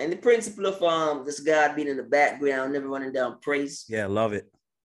 Yeah. And the principle of this God being in the background, never running down praise. Yeah, love it.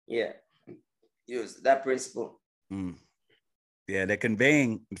 Yeah. Use that principle. Mm. Yeah, the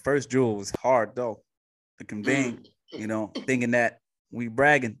conveying the first jewel was hard though. The conveying, thinking that we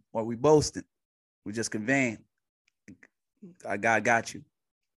bragging or we boasting. We just conveying. God got you.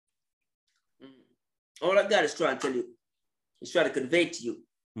 All that God is trying to tell you, He's trying to convey to you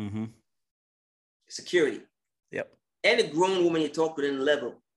security. Yep. Any grown woman you talk with in the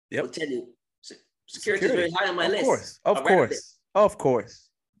level will tell you security is very high on my list. Of course.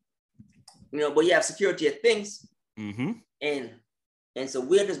 But you have security of things. Mm-hmm. And so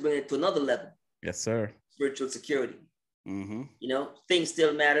we're just bringing it to another level. Yes, sir. Spiritual security. Mm-hmm. Things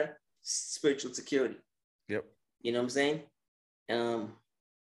still matter. Spiritual security. Yep. You know what I'm saying? And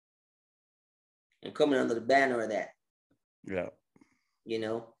coming under the banner of that. Yeah.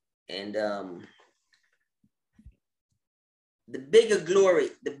 And the bigger glory,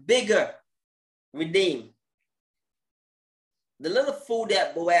 the bigger redeem. The little food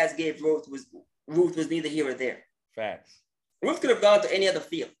that Boaz gave Ruth was neither here or there. Facts. Ruth could have gone to any other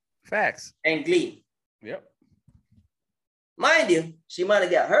field. Facts. And gleaned. Yep. Mind you, she might have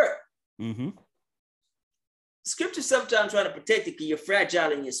got hurt. Mm-hmm. Scripture sometimes trying to protect you because you're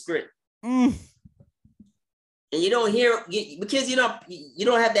fragile in your spirit. Mm. And you don't hear because you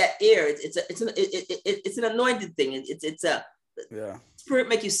don't have that air. It's an anointed thing. It's a Spirit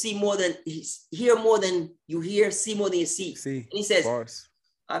make you hear more than you hear, see more than you see. And he says, bars.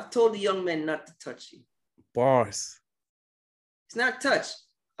 I've told the young men not to touch you. Bars. It's not touch.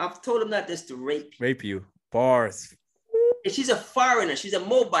 I've told him not just to rape you. Rape you. Bars. And she's a foreigner. She's a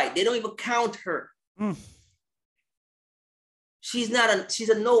Moabite. They don't even count her. Mm. She's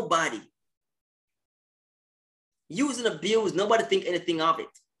a nobody. Use and abuse. Nobody think anything of it.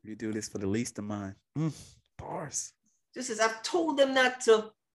 You do this for the least of mine. Bars. Just as I've told them not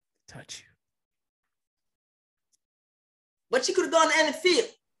to touch you. But she could have gone to any field.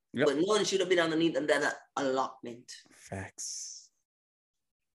 Yep. But no one should have been underneath that allotment. Facts.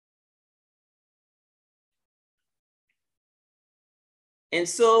 And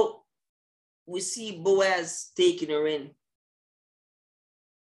so we see Boaz taking her in.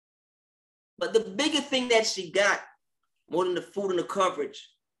 But the bigger thing that she got, more than the food and the coverage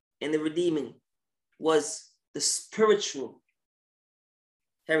and the redeeming, was the spiritual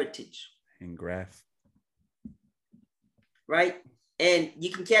heritage. And graph. Right? And you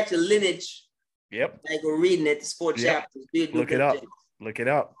can catch a lineage. Yep. I go reading it, it's 4 chapters. Look it up. Look it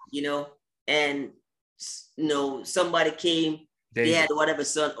up. You know, and somebody came, David. They had whatever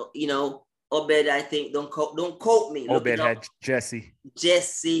son, Obed, I think. Don't quote me. Obed had Jesse.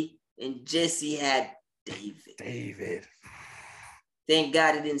 And Jesse had David. David. Thank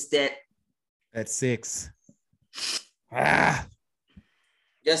God it didn't start at 6.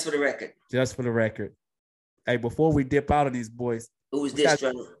 Just for the record. Just for the record. Hey, before we dip out of these boys. Who was this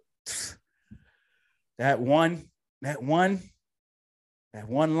struggle? That one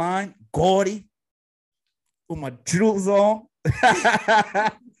line, Gordy, with my jewels on,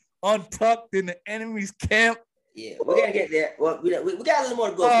 untucked in the enemy's camp. Yeah, we're gonna get there. Well, we got a little more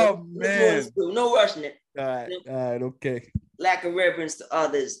to go. Oh man, no rushing it. All right, okay. Lack of reverence to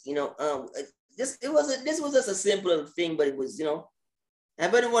others, this was just a simple thing, but it was,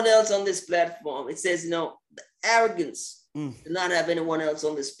 have anyone else on this platform. It says, the arrogance to not have anyone else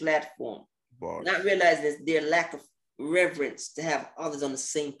on this platform. Bar. Not realizing their lack of reverence to have others on the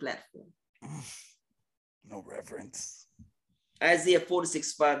same platform. No reverence. Isaiah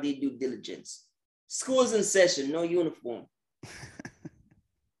 46:5, they due diligence. Schools in session, no uniform.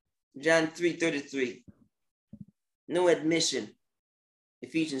 John 3:33, no admission.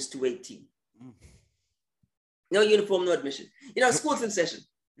 Ephesians 2:18. No uniform, no admission. Schools in session.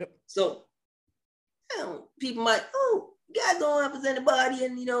 Yep. So, people might, God don't represent anybody,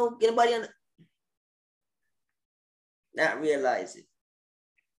 and get anybody on. Not realize it.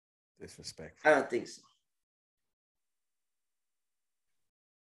 Disrespectful. I don't think so.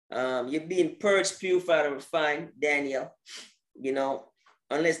 You're being purged, purified, and refined, Daniel.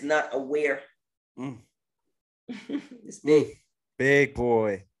 Unless not aware. It's big. Big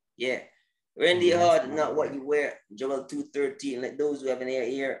boy. Yeah. Rend your heart, not what you wear. Joel 2:13. Let those who have an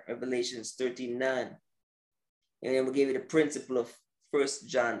ear. Revelations 13:9. And then we'll give you the principle of 1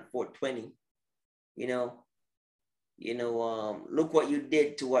 John 4:20. Look what you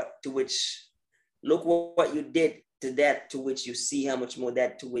did look what you did to that to which you see, how much more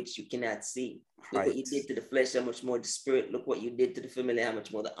that to which you cannot see. Look what you did to the flesh, how much more the spirit. Look what you did to the familiar, how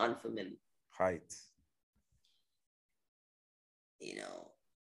much more the unfamiliar. Right.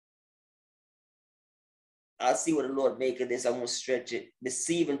 I'll see what the Lord make of this. I won't stretch it.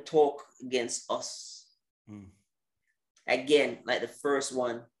 Deceive and talk against us. Again, like the first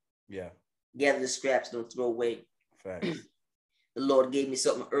one. Yeah. Gather the scraps, don't throw away. Facts. The Lord gave me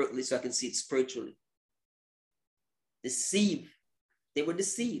something earthly so I can see it spiritually. Deceive. They were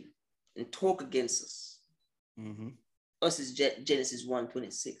deceived and talk against us. Us is Genesis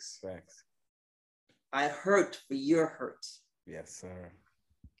 1:26. Facts. I hurt for your hurt. Yes, sir.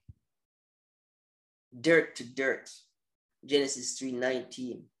 Dirt to dirt. Genesis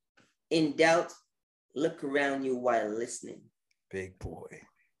 3:19. In doubt, look around you while listening. Big boy.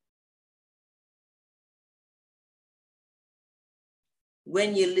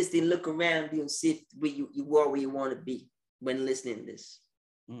 When you're listening, look around you and see where you are where you want to be when listening to this.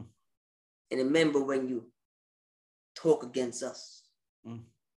 And remember when you talk against us.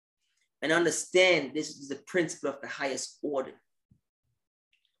 And understand this is the principle of the highest order.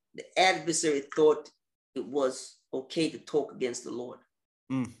 The adversary thought it was okay to talk against the Lord.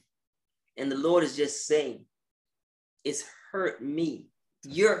 And the Lord is just saying, it's hurt me.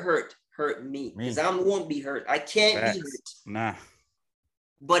 Your hurt me. Because I won't be hurt. I can't be hurt. Nah.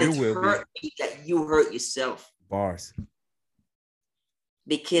 But it's hurt me that you hurt yourself. Bars.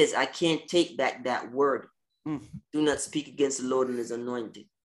 Because I can't take back that word. Do not speak against the Lord and his anointed.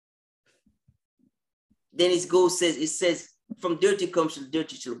 Then it says, from dirty comes to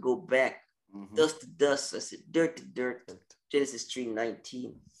dirty shall go back. Dust to dust. I said, dirt to dirt. Genesis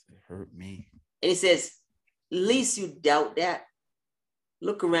 3:19. It hurt me. And it says, least you doubt that.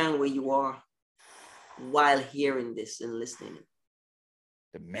 Look around where you are while hearing this and listening.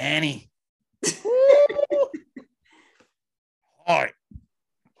 The Manny. Hard.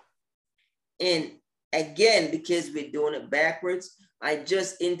 And again, because we're doing it backwards, I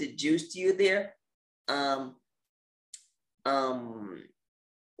just introduced you there.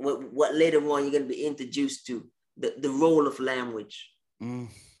 What later on you're going to be introduced to the role of language. You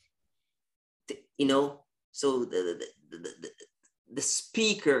know, so the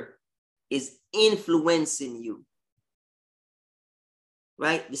speaker is influencing you,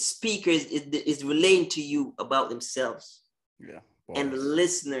 right? The speaker is relaying to you about themselves. Yeah. Bars. And the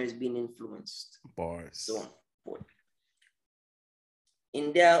listener is being influenced. Bars. So on.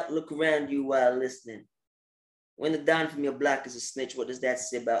 In doubt, look around you while listening. When the Don from your block is a snitch, what does that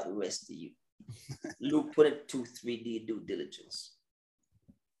say about the rest of you? Luke put it 2-3D due diligence.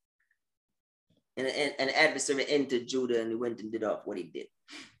 And an adversary entered Judah and he went and did off what he did.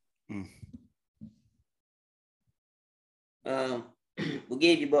 We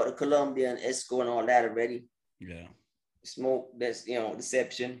gave you about the Columbia and Esco and all that already. Yeah. Smoke, that's, you know,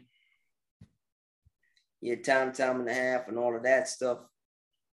 deception. Your time and a half and all of that stuff.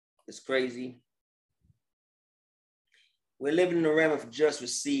 It's crazy. We're living in the realm of just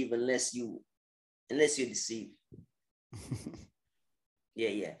receive unless you deceive.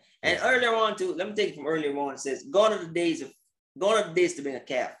 Yeah. And earlier on too, let me take it from earlier on. It says, gone are the days to bring a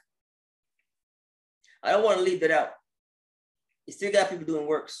calf. I don't want to leave that out. You still got people doing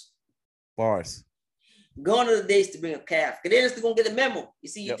works. Bars. Gone are the days to bring a calf. Because they're just going to get a memo. You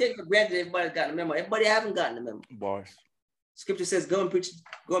see, you take for granted everybody's gotten a memo. Everybody haven't gotten a memo. Bars. Scripture says, go and preach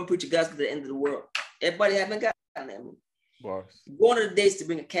the gospel to the end of the world. Everybody haven't gotten a memo. Bars. Gone are the days to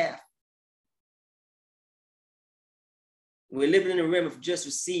bring a calf. We're living in a realm of just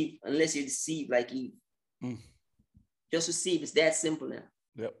receive unless you deceive like Eve. Just receive. It's that simple now.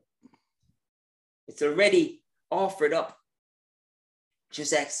 Yep. It's already offered up.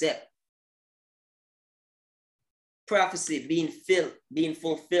 Just accept. Prophecy being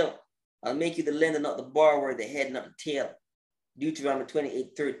fulfilled. I'll make you the lender, not the borrower, the head, not the tail. Deuteronomy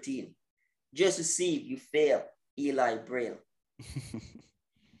 28:13. Just receive, you fail. Eli Braille.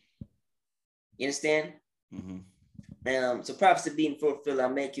 You understand? So prophecy being fulfilled, I'll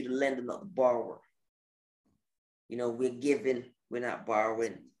make you the lender, not the borrower. You know, we're giving, we're not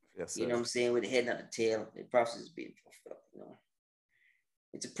borrowing. Yes, you know what I'm saying? We're the head, not the tail. The prophecy is being fulfilled. You know,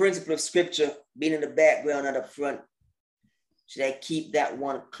 it's a principle of scripture, being in the background, not up front. Should I keep that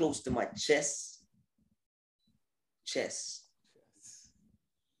one close to my chest?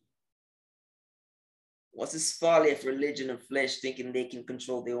 What's this folly of religion and flesh thinking they can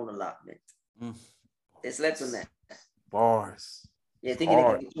control their own allotment? There's less on that. Bars. Yeah, thinking they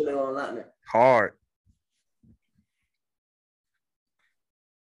can control their own allotment. Hard.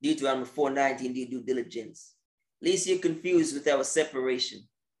 Deuteronomy 4:19, due diligence. Least you're confused with our separation.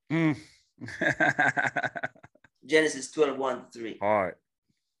 Genesis 12:1-3. Hard.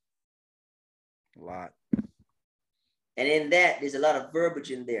 A lot. And in that, there's a lot of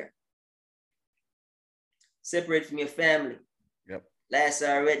verbiage in there. Separate from your family. Yep. Last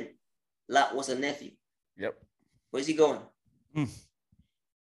I read, Lot was a nephew. Yep. Where's he going?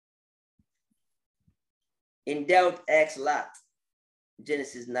 In doubt, ask Lot.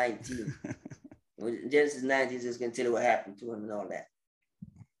 Genesis 19. Genesis 19 is going to tell you what happened to him and all that.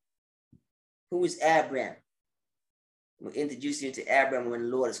 Who is Abraham? We'll introduce you to Abraham when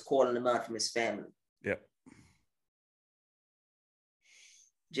the Lord is calling him out from his family. Yep.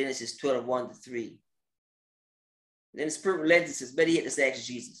 Genesis 12:1-3. Then the Spirit relented, says, better yet, let's ask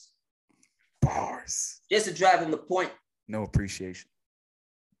Jesus. Bars. Just to drive him the point. No appreciation.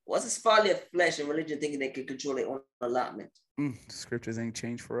 What's this folly of flesh and religion thinking they can control their own allotment? Scriptures ain't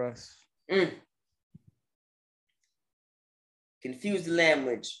changed for us. Confuse the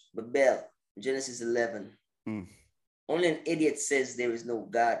language, Babel, Genesis 11. Only an idiot says there is no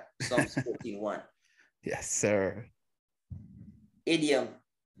God, Psalms 14:1. Yes, sir. Idiom,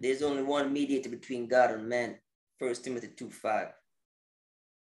 there's only one mediator between God and man, 1 Timothy 2:5.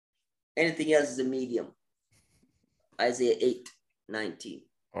 Anything else is a medium, Isaiah 8:19.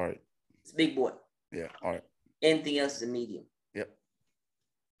 All right. It's a big boy. Yeah, all right. Anything else is a medium. Yep.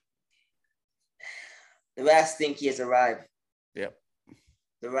 The Ras think he has arrived. Yep.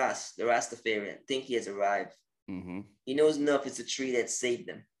 The Rastafarian think he has arrived. He knows enough it's a tree that saved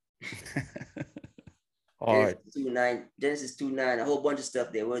them. All right. Genesis 2:9, a whole bunch of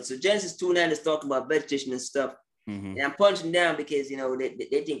stuff there. So Genesis 2:9 is talking about vegetation and stuff. Mm-hmm. And I'm punching down because, you know,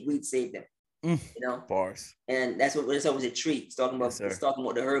 they think weed saved them. You know? Bars. And that's what it's always a tree. It's talking about it's talking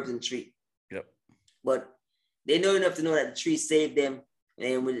about the herbs and tree. Yep. But they know enough to know that the tree saved them.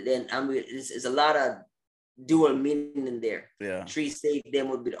 And then it's a lot of dual meaning in there. Yeah. Tree saved them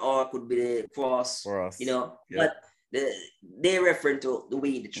would be the ark, would be the cross, For us. you know, Yep. but they're referring to the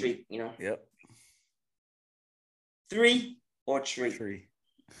way, the tree, you know. Yep. 3 or tree. Tree.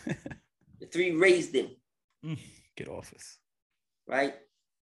 The 3 raised them. Get off us. Right?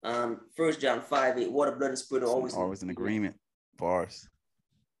 1 John 5:8, water, blood, and spirit are always in agreement. Bars.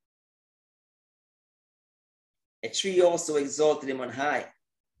 A tree also exalted him on high.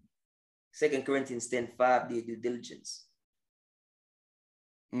 2 Corinthians 10:5, their due diligence.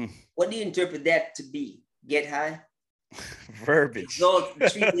 What do you interpret that to be? Get high? Verbiage.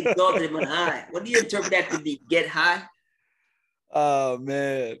 Tree exalted him on high. What do you interpret that to be? Get high? Oh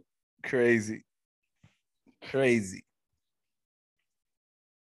man, crazy.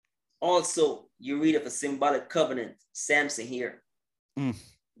 Also, you read of a symbolic covenant, Samson here.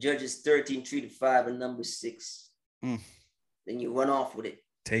 Judges 13:3-5 and Numbers 6. Then you run off with it.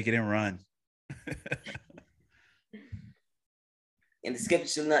 Take it and run. And the scepter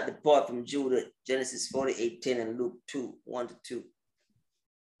shall not depart from Judah, Genesis 48:10 and Luke 2:1-2.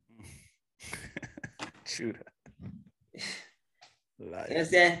 Judah. You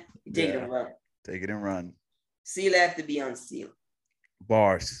understand? You take it and run. Take it and run. Seal have to be unsealed.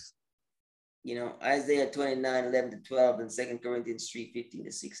 Bars. You know, Isaiah 29:11-12 and 2 Corinthians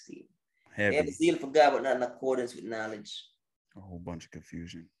 3:15-16. They have a zeal for God, but not in accordance with knowledge. A whole bunch of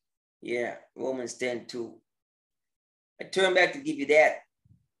confusion. Yeah, Romans 10:2. I turn back to give you that.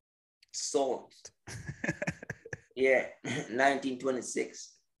 Salt. Yeah,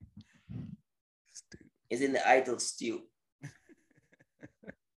 1926. Is in the idol stew.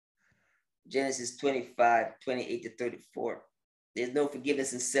 Genesis 25:28-34. There's no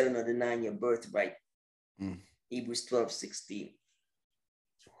forgiveness in selling or denying your birthright. Hebrews 12:16.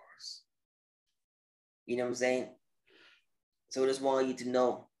 You know what I'm saying? So I just want you to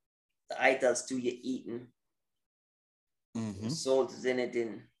know the idol stew you're eating. Salt is in it,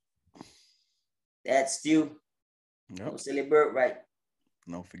 and that stew. Don't sell your birthright.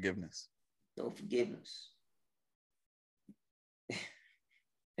 No forgiveness. No forgiveness.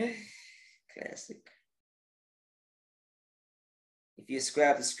 Classic. If you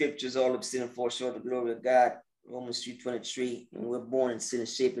ascribe the scriptures, all of sin and fall short of the glory of God, Romans 3:23, and we're born in sin and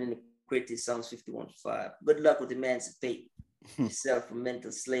shaping iniquity, Psalms 51:5. Good luck with emancipating yourself from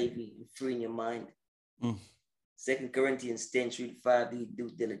mental slavery and freeing your mind. 2 Corinthians 10:3-5, the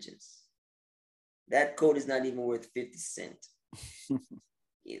due diligence. That code is not even worth 50 cents.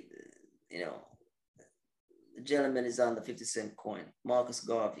 You know, the gentleman is on the 50-cent coin, Marcus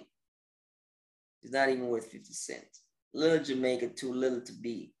Garvey. It's not even worth 50 cents. Little Jamaica, too little to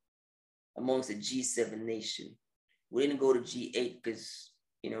be amongst the G7 nation. We didn't go to G8 because,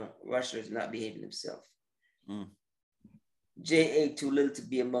 you know, Russia is not behaving himself. JA, too little to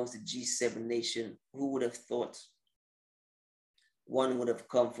be amongst the G7 nation. Who would have thought one would have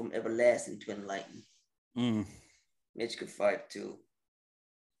come from everlasting to enlighten? Michka 5:2.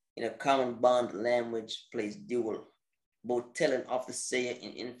 In a common bond, language plays dual, both telling of the sayer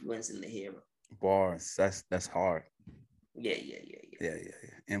and influencing the hearer. Bars. That's hard. Yeah.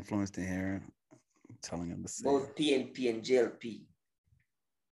 Influence the hearer, telling him the sayer. Both PNP and JLP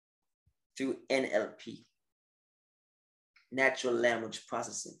through NLP. Natural language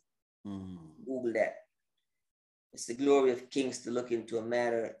processing. Google that. It's the glory of kings to look into a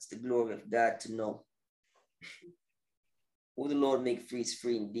matter. It's the glory of God to know. Who the Lord make free is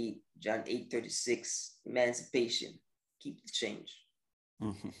free indeed. John 8:36. Emancipation. Keep the change.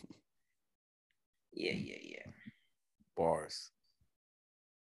 Yeah. Bars.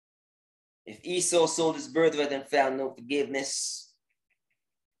 If Esau sold his birthright and found no forgiveness,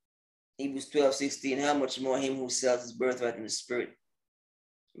 Hebrews 12:16, how much more him who sells his birthright in the spirit?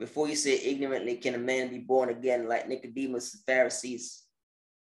 Before you say ignorantly, can a man be born again like Nicodemus, the Pharisees?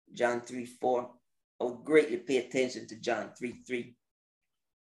 John 3:4. I would greatly pay attention to John 3:3.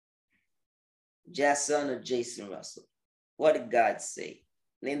 Jason or Jason Russell? What did God say?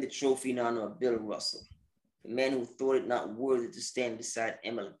 Name the trophy in honor of Bill Russell, the man who thought it not worthy to stand beside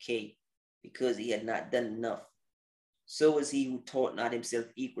MLK because he had not done enough. So was he who taught not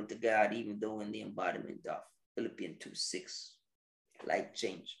himself equal to God, even though in the embodiment of Philippians 2:6. Life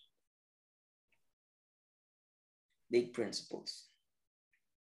change. Big principles.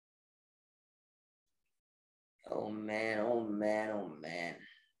 Oh man.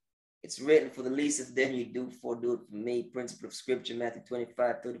 It's written, for the least of them you do for me. Principle of scripture, Matthew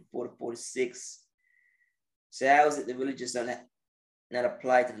 25:34-46. So how is it the religious not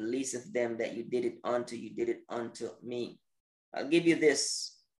apply to the least of them that you did it unto me? I'll give you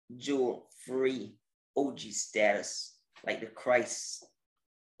this jewel free OG status, like the Christ,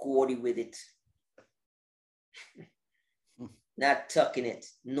 Gordy with it. not tucking it,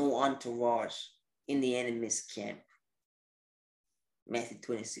 no entourage in the enemy's camp. Matthew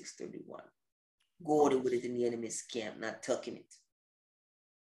 26:31. Gordon with it in the enemy's camp, not tucking it.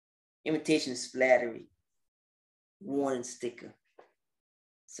 Imitation is flattery. Warning sticker.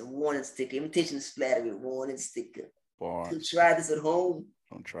 It's a warning sticker. Imitation is flattery. Warning sticker. Don't try this at home.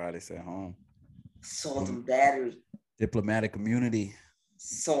 Don't try this at home. Salt and battery. Diplomatic immunity.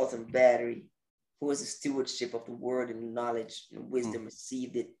 Salt and battery. Who has the stewardship of the word and knowledge and wisdom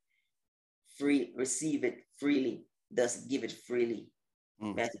receive it freely, thus give it freely.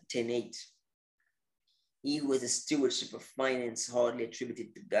 Matthew 10:8. He who has a stewardship of finance hardly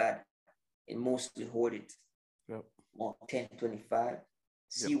attributed to God and mostly hoarded. Yep. Mark 10:25.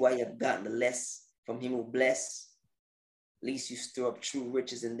 See why you have gotten the less from him who bless. Least you store up true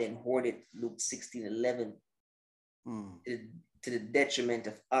riches and then hoard it. Luke 16:11. To the detriment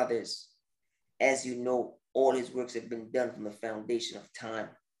of others. As you know, all his works have been done from the foundation of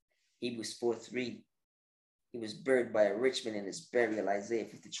time. Hebrews 4:3. He was buried by a rich man in his burial. Isaiah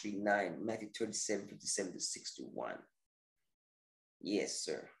 53:9. Matthew 37:57-61. Yes,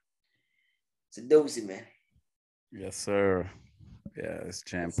 sir. It's a dozy, man. Yes, sir. Yeah, it's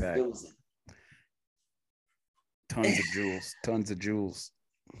jam-packed. Tons of jewels. Tons of jewels.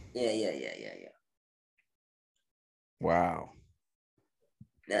 Yeah. Wow.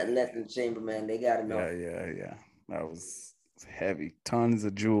 That left in the chamber, man. They got enough. Yeah. That was heavy. Tons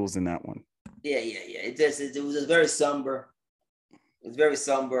of jewels in that one. Yeah. It was just very somber. It's very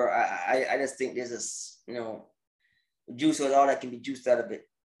somber. I just think there's this, juice was all that can be juiced out of it.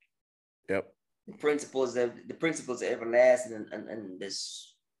 Yep. The principles are everlasting and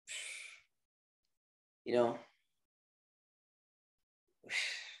this, the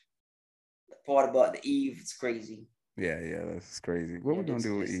part about the Eve, it's crazy. Yeah, that's crazy. What we gonna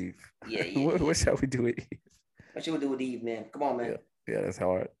do with Eve? Yeah. What shall we do with Eve? What should we do with Eve, man? Come on, man. Yeah, that's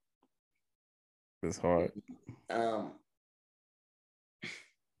hard. It's hard.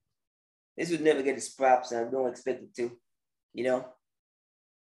 This would never get its props, and I don't expect it to.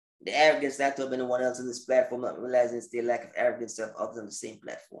 The arrogance not to have anyone else on this platform, not realizing it's their lack of arrogance to have others on the same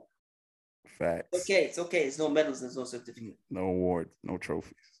platform. Facts. It's okay. It's no medals, there's no certificate. No awards, no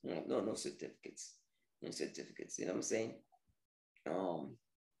trophies. No certificates. No certificates. You know what I'm saying?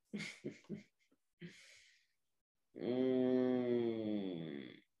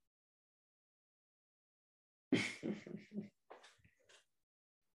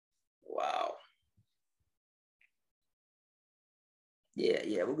 Wow.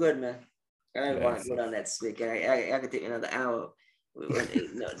 Yeah, we're good, man. I don't want to go down that spigot. I could take another hour. We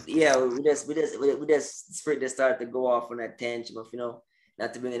just spirit just started to go off on that tangent of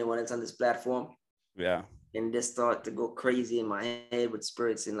not to bring anyone else on this platform. Yeah. And just start to go crazy in my head with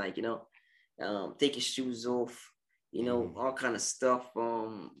spirits and take your shoes off, all kind of stuff.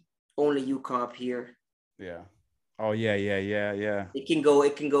 Only you comp here. Yeah. Oh yeah. It can go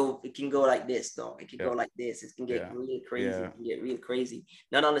like this, though. It can go like this. It can get really crazy. Yeah. It can get real crazy.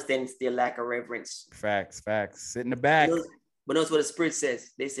 Not understanding still lack of reverence. Facts. Sit in the back. But notice what the spirit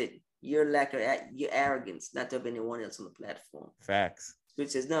says. They said your arrogance, not to have anyone else on the platform. Facts.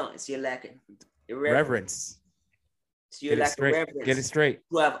 Spirit says no, it's your lack of reverence. It's your lack of reverence. Get it straight.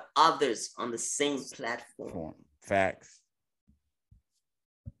 To have others on the same platform. Facts.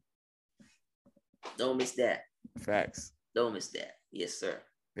 Don't miss that. Facts. Don't miss that. Yes, sir.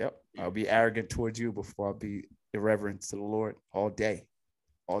 Yep. I'll be arrogant towards you before I'll be irreverent to the Lord all day.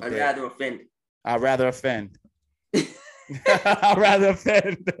 I'd rather offend. I'd rather offend. I'd rather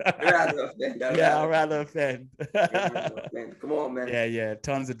offend. I'd rather offend. Come on, man. Yeah.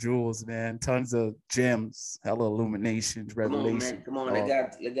 Tons of jewels, man. Tons of gems. Hella illuminations, revelation. Come on. Let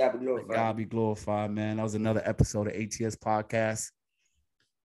God be glorified. Let God be glorified, man. That was another episode of A.T.S podcast.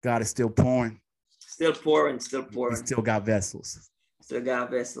 God is still pouring. Still pouring. He still got vessels.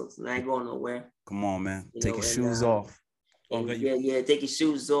 And I ain't going nowhere. Come on, man. Take your shoes off. Take your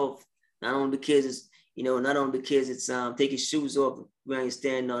shoes off. Not only because it's take your shoes off where you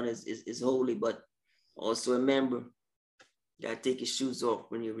stand on is holy, but also remember, you gotta take your shoes off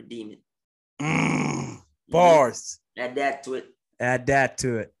when you redeem it. Bars. Add that to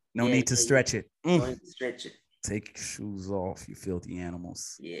it. No need to stretch it. No need to stretch it. Take your shoes off, you filthy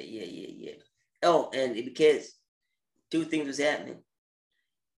animals. Yeah. Oh, and because two things was happening.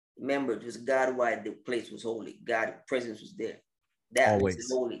 Remember, it was God why the place was holy. God's presence was there. That always place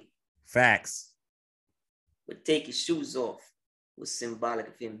is holy. Facts. But take his shoes off was symbolic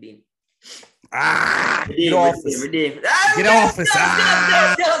of him being Get office. Get office.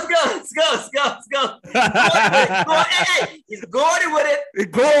 Let's go. He's Gordy with it.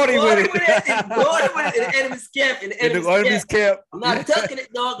 Gordy with it. He's Gordy with it in the enemy's camp. In the enemy's camp. I'm not tucking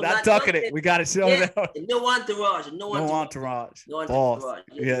it, dog. Not tucking it. We got to show it out. No entourage. No entourage.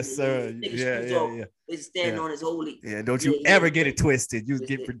 Yes, sir. Yeah. He's standing on his holy. Yeah, don't you ever get it twisted. You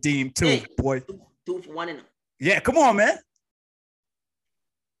get redeemed too, boy. 2 for 1 in them. Yeah, come on, man.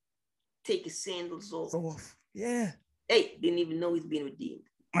 Take his sandals off. Yeah. Hey, didn't even know he's being redeemed.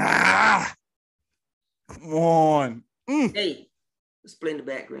 Come on. Hey, let's play in the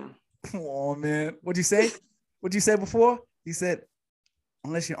background. Come on, man. What'd you say? What'd you say before? He said,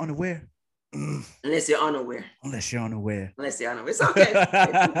 unless you're unaware. Unless you're unaware. Unless you're unaware. It's okay.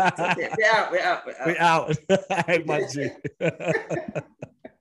 We're out. We're out. My G.